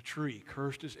upon a tree.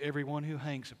 Cursed is everyone who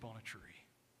hangs upon a tree.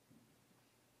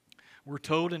 We're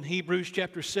told in Hebrews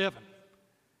chapter 7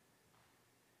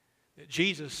 that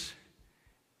Jesus,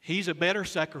 he's a better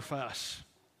sacrifice.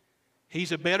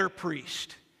 He's a better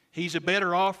priest. He's a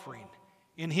better offering.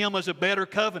 In him is a better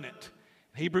covenant.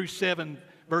 Hebrews 7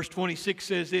 verse 26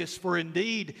 says this, "For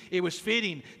indeed it was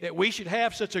fitting that we should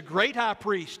have such a great high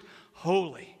priest,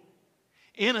 holy,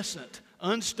 innocent,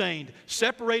 unstained,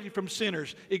 separated from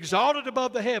sinners, exalted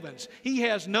above the heavens. He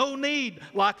has no need,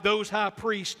 like those high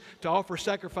priests, to offer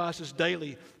sacrifices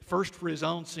daily, first for his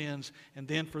own sins and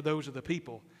then for those of the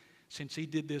people, since he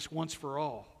did this once for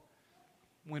all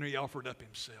when he offered up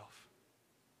himself."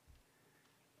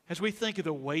 As we think of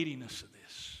the weightiness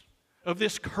of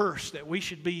this curse that we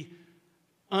should be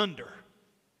under,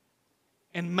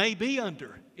 and may be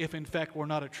under if in fact we're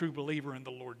not a true believer in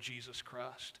the Lord Jesus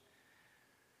Christ.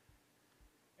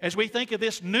 As we think of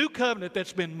this new covenant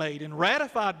that's been made and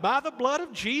ratified by the blood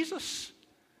of Jesus,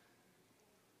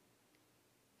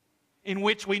 in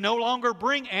which we no longer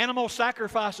bring animal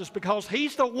sacrifices because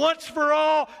he's the once for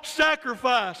all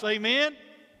sacrifice. Amen?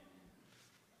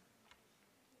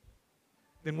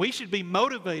 Then we should be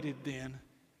motivated then,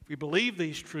 if we believe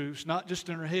these truths, not just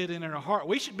in our head and in our heart,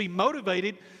 we should be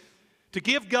motivated to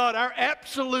give God our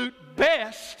absolute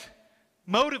best,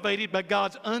 motivated by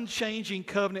God's unchanging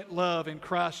covenant love in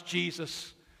Christ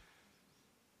Jesus.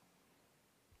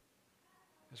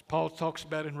 As Paul talks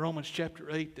about in Romans chapter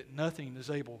 8, that nothing is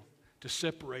able to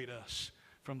separate us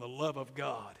from the love of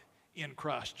God in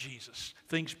Christ Jesus.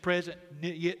 Things present,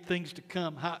 yet things to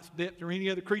come, height, depth, or any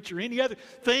other creature, any other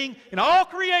thing in all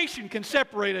creation can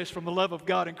separate us from the love of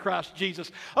God in Christ Jesus.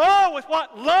 Oh, with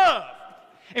what love!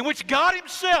 In which God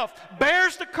himself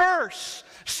bears the curse,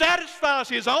 satisfies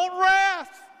his own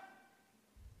wrath,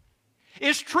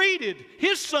 is treated,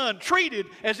 his son treated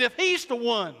as if he's the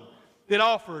one that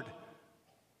offered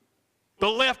the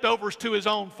leftovers to his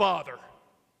own father.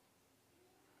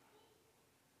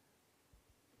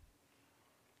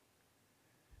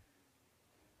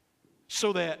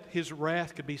 So that his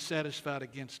wrath could be satisfied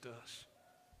against us.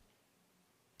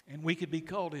 And we could be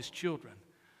called his children.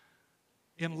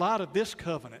 In light of this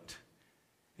covenant,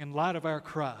 in light of our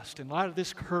Christ, in light of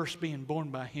this curse being borne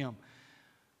by him,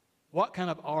 what kind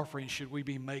of offering should we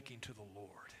be making to the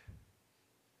Lord?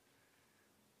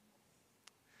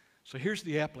 So here's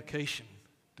the application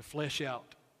to flesh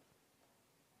out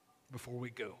before we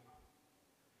go.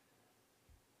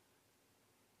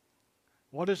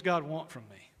 What does God want from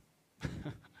me?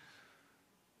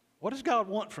 What does God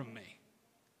want from me?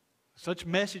 Such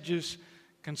messages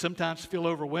can sometimes feel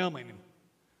overwhelming.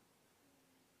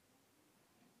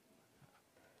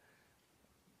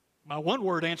 My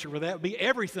one-word answer for that would be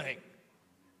everything. I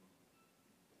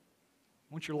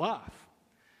want your life.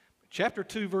 Chapter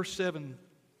 2, verse 7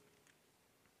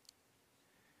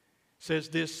 says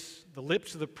this, "The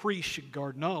lips of the priest should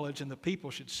guard knowledge, and the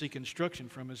people should seek instruction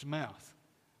from his mouth."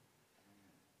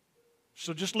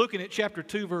 So just looking at chapter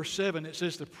 2, verse 7, it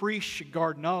says the priest should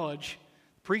guard knowledge,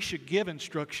 the priest should give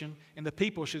instruction, and the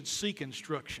people should seek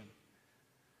instruction.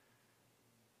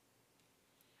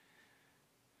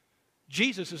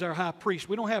 Jesus is our high priest.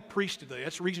 We don't have priests today.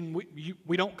 That's the reason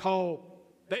we don't call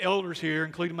the elders here,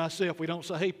 including myself, we don't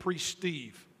say, "Hey, Priest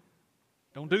Steve."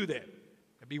 Don't do that.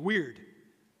 That'd be weird.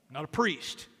 I'm not a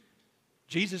priest.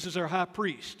 Jesus is our high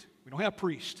priest. We don't have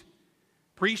priests.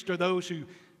 Priests are those who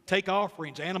take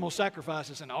offerings, animal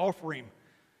sacrifices, and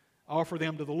offer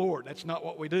them to the Lord. That's not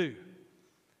what we do.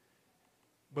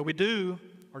 But we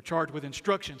are charged with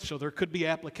instructions, so there could be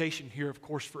application here, of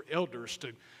course, for elders,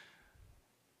 to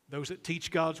those that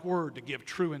teach God's Word, to give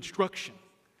true instruction.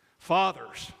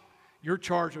 Fathers, you're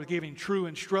charged with giving true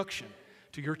instruction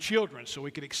to your children, so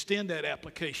we could extend that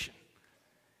application.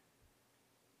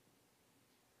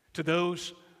 To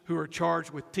those who are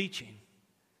charged with teaching,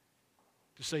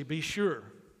 to say, be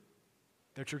sure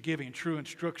that you're giving true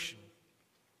instruction.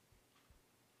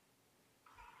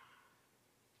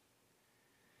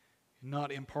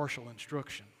 Not impartial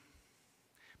instruction.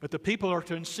 But the people are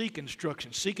to seek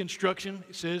instruction. Seek instruction,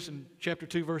 it says in chapter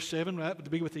 2, verse 7, right, to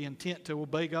be with the intent to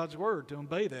obey God's word, to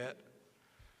obey that.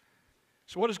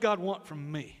 So what does God want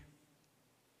from me?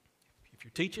 If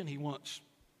you're teaching, He wants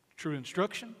true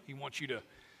instruction. He wants you to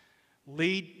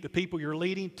lead the people you're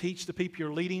leading, teach the people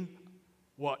you're leading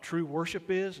what true worship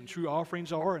is and true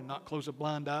offerings are, and not close a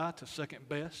blind eye to second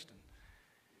best.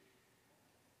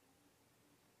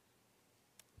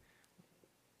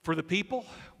 For the people,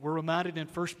 we're reminded in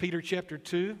 1 Peter chapter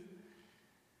 2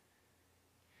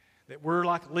 that we're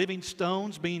like living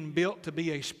stones being built to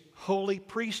be a holy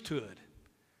priesthood.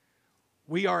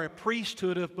 We are a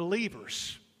priesthood of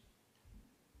believers.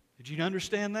 Did you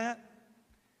understand that?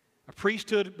 A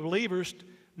priesthood of believers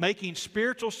making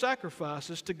spiritual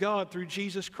sacrifices to God through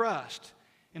Jesus Christ.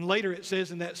 And later it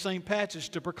says in that same passage,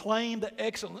 to proclaim the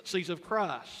excellencies of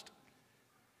Christ.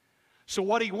 So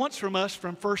what He wants from us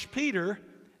from 1 Peter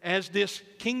as this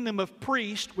kingdom of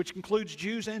priests, which includes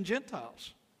Jews and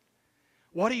Gentiles,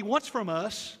 what He wants from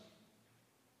us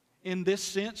in this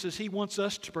sense is He wants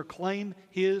us to proclaim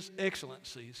His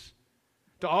excellencies,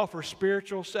 to offer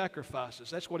spiritual sacrifices.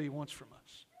 That's what He wants from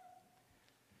us.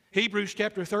 Hebrews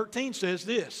chapter 13 says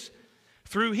this,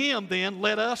 through Him then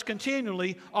let us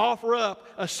continually offer up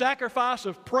a sacrifice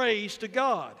of praise to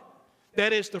God.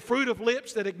 That is the fruit of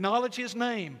lips that acknowledge His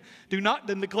name. Do not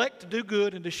neglect to do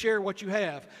good and to share what you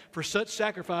have, for such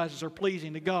sacrifices are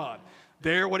pleasing to God.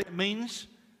 There, what it means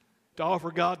to offer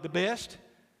God the best,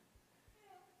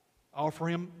 offer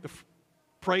Him the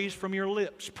praise from your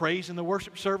lips, praise in the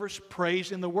worship service,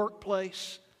 praise in the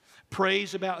workplace,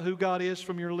 praise about who God is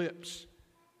from your lips,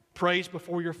 praise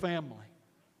before your family.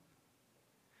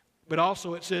 But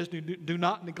also it says, do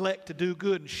not neglect to do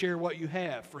good and share what you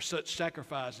have, for such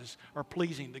sacrifices are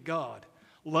pleasing to God.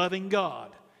 Loving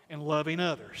God and loving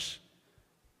others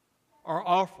are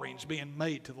offerings being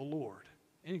made to the Lord.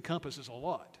 It encompasses a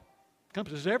lot. It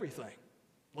encompasses everything.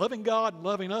 Loving God and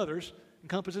loving others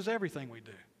encompasses everything we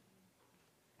do.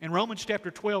 And Romans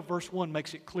chapter 12, verse 1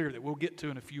 makes it clear that we'll get to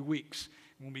in a few weeks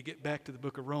when we get back to the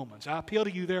book of Romans. I appeal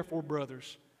to you, therefore,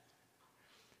 brothers,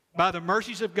 by the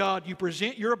mercies of God, you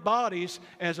present your bodies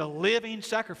as a living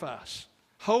sacrifice,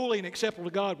 holy and acceptable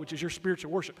to God, which is your spiritual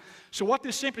worship. So what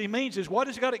this simply means is, what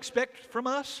does God expect from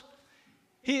us?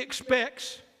 He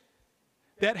expects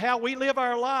that how we live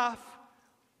our life,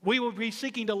 we will be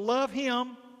seeking to love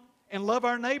Him and love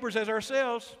our neighbors as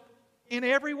ourselves in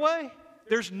every way.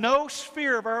 There's no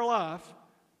sphere of our life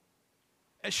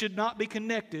that should not be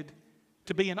connected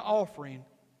to be an offering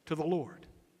to the Lord.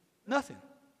 Nothing.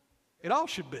 It all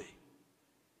should be.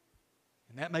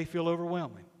 And that may feel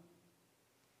overwhelming.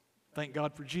 Thank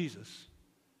God for Jesus.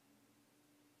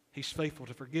 He's faithful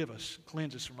to forgive us,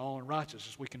 cleanse us from all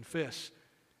unrighteousness. We confess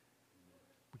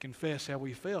how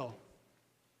we fell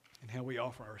and how we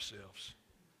offer ourselves.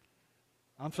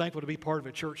 I'm thankful to be part of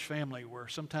a church family where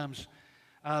sometimes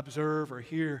I observe or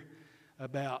hear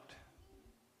about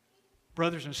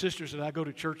brothers and sisters that I go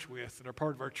to church with that are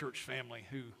part of our church family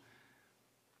who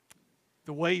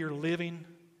the way you're living,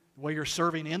 the way you're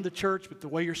serving in the church, but the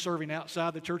way you're serving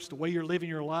outside the church, the way you're living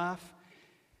your life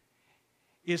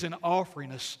is an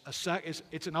offering.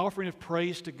 It's an offering of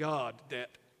praise to God,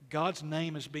 that God's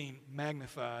name is being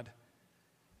magnified.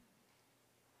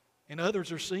 And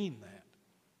others are seeing that.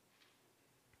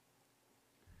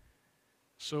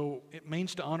 So it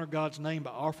means to honor God's name by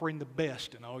offering the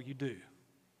best in all you do.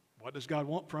 What does God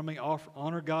want from me?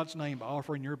 Honor God's name by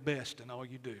offering your best in all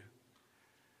you do.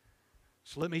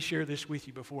 So let me share this with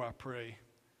you before I pray.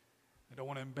 I don't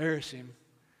want to embarrass him,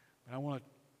 but I want to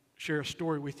share a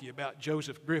story with you about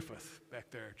Joseph Griffith back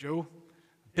there. Joe,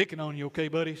 I'm picking on you, okay,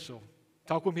 buddy? So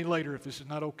talk with me later if this is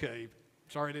not okay.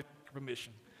 Sorry to ask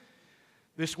permission.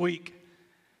 This week,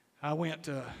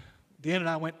 Deanna and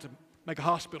I went to make a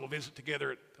hospital visit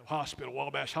together at the hospital,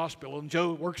 Wabash Hospital, and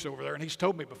Joe works over there, and he's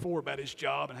told me before about his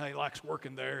job and how he likes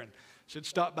working there, and said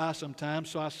stop by sometime.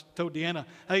 So I told Deanna,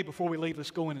 hey, before we leave,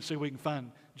 let's go in and see if we can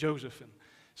find Joseph and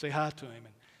say hi to him.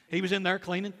 And he was in there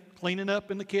cleaning up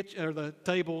in the kitchen or the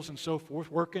tables and so forth,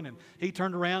 working, and he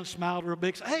turned around, smiled real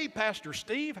big, said, hey, Pastor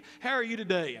Steve, how are you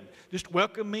today? And just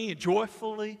welcomed me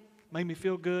joyfully, made me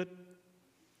feel good.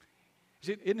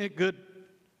 Isn't it good?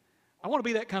 I want to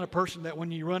be that kind of person that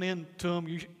when you run into them,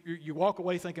 you walk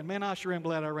away thinking, man, I sure am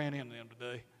glad I ran into them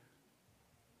today.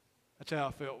 That's how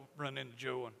I felt running into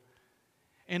Joe.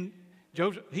 And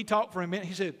Joe, he talked for a minute.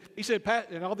 He said, Pat,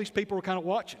 and all these people were kind of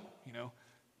watching, you know.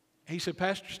 He said,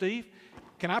 Pastor Steve,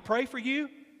 can I pray for you?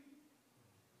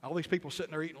 All these people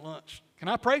sitting there eating lunch. Can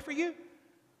I pray for you?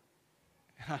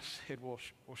 And I said, well,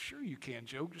 sure you can,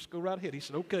 Joe. Just go right ahead. He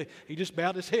said, okay. He just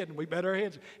bowed his head, and we bowed our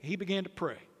heads. And he began to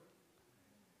pray.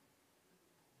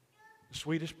 The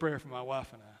sweetest prayer for my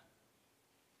wife and I.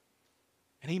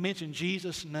 And he mentioned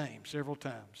Jesus' name several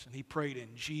times, and he prayed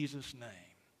in Jesus' name.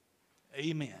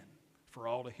 Amen, for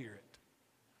all to hear it.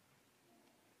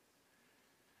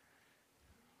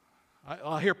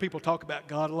 I hear people talk about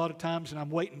God a lot of times, and I'm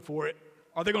waiting for it.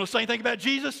 Are they going to say anything about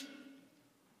Jesus?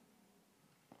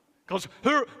 Because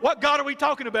what God are we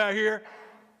talking about here?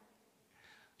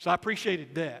 So I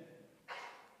appreciated that.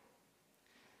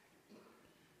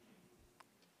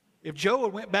 If Joe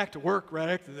had went back to work right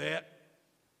after that,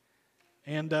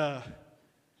 and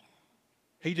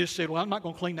he just said, well, I'm not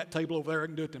going to clean that table over there. I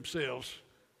can do it themselves.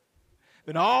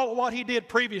 Then all what he did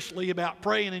previously about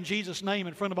praying in Jesus' name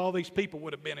in front of all these people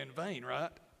would have been in vain,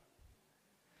 right?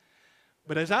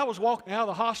 But as I was walking out of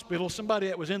the hospital, somebody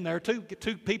that was in there, two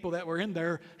people that were in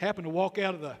there, happened to walk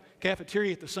out of the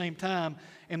cafeteria at the same time,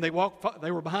 and they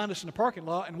were behind us in the parking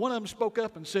lot, and one of them spoke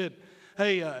up and said,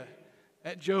 hey,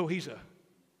 that Joe,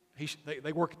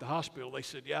 they work at the hospital. They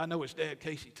said, yeah, I know his dad,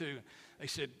 Casey, too. They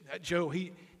said, that Joe,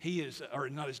 he is, or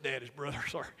not his dad, his brother,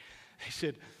 sorry. He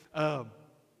said, and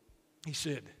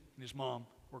his mom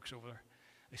works over there.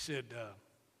 They said,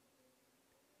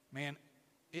 man,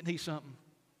 isn't he something?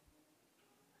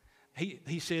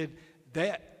 He said,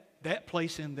 that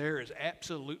place in there is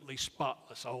absolutely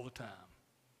spotless all the time.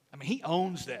 I mean, he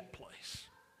owns that place.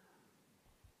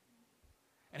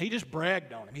 And he just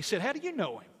bragged on him. He said, how do you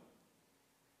know him?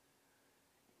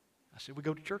 I said, we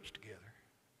go to church together.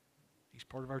 He's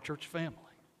part of our church family.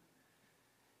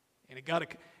 And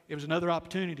it was another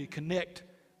opportunity to connect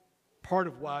part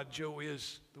of why Joe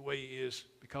is the way he is,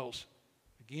 because,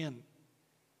 again,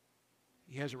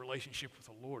 he has a relationship with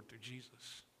the Lord through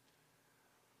Jesus.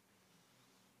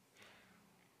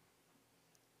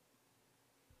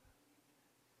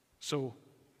 So,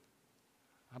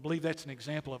 I believe that's an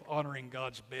example of honoring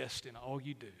God's best in all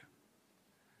you do.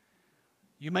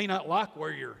 You may not like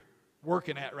where you're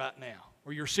working at right now,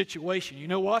 or your situation. You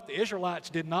know what? The Israelites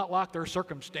did not like their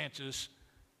circumstances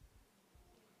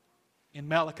in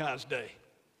Malachi's day.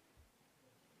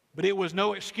 But it was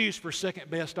no excuse for second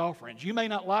best offerings. You may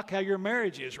not like how your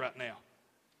marriage is right now.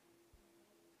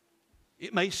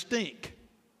 It may stink.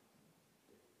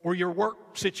 Or your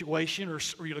work situation, or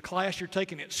the class you're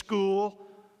taking at school,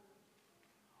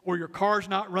 or your car's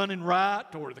not running right,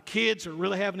 or the kids are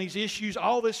really having these issues.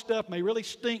 All this stuff may really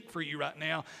stink for you right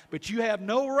now, but you have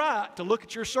no right to look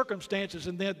at your circumstances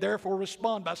and then therefore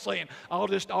respond by saying, I'll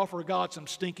just offer God some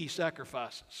stinky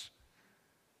sacrifices.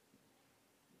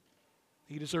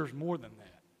 He deserves more than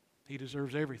that. He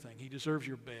deserves everything. He deserves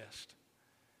your best.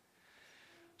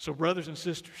 So, brothers and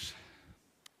sisters,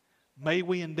 may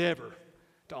we endeavor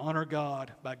to honor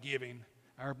God by giving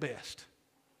our best.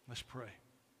 Let's pray.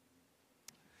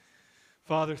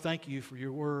 Father, thank you for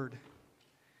your word.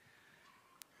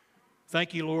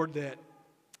 Thank you, Lord, that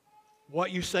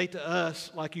what you say to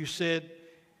us, like you said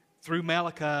through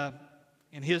Malachi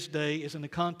in his day, is in the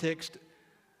context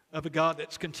of a God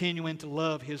that's continuing to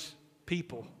love his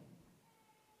people.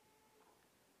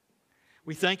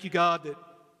 We thank you, God, that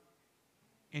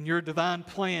in your divine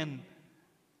plan,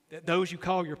 that those you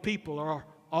call your people are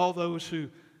all those who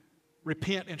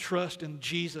repent and trust in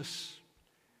Jesus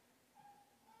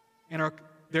and are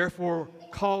therefore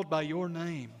called by your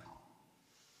name.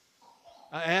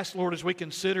 I ask, Lord, as we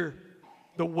consider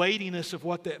the weightiness of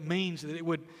what that means, that it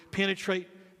would penetrate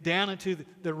down into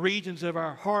the regions of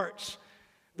our hearts,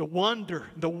 the wonder,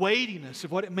 the weightiness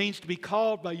of what it means to be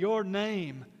called by your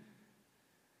name,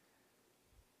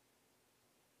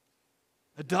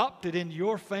 adopted into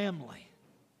your family,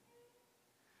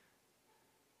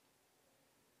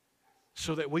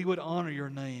 so that we would honor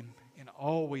your name in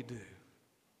all we do.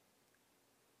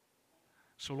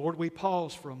 So, Lord, we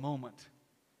pause for a moment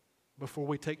before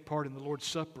we take part in the Lord's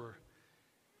Supper,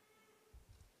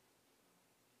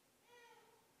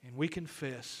 and we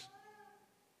confess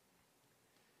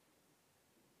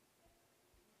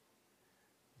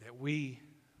that we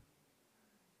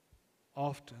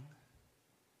often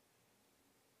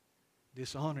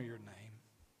dishonor your name,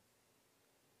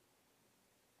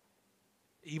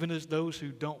 even as those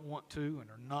who don't want to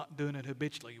and are not doing it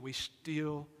habitually. We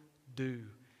still do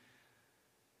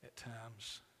at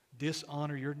times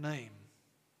dishonor your name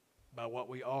by what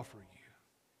we offer you.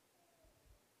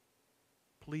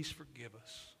 Please forgive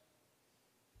us.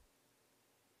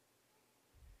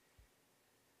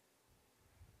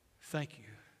 Thank you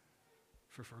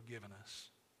for forgiving us.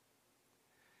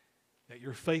 That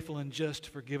you're faithful and just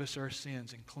to forgive us our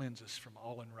sins and cleanse us from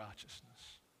all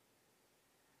unrighteousness.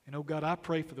 And oh God, I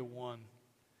pray for the one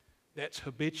that's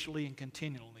habitually and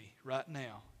continually right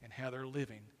now in how they're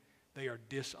living, they are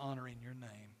dishonoring your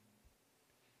name.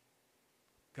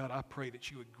 God, I pray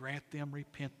that you would grant them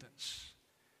repentance.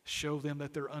 Show them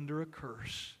that they're under a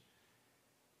curse.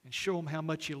 And show them how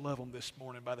much you love them this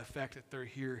morning by the fact that they're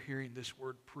here hearing this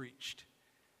word preached.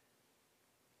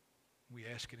 We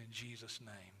ask it in Jesus'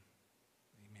 name.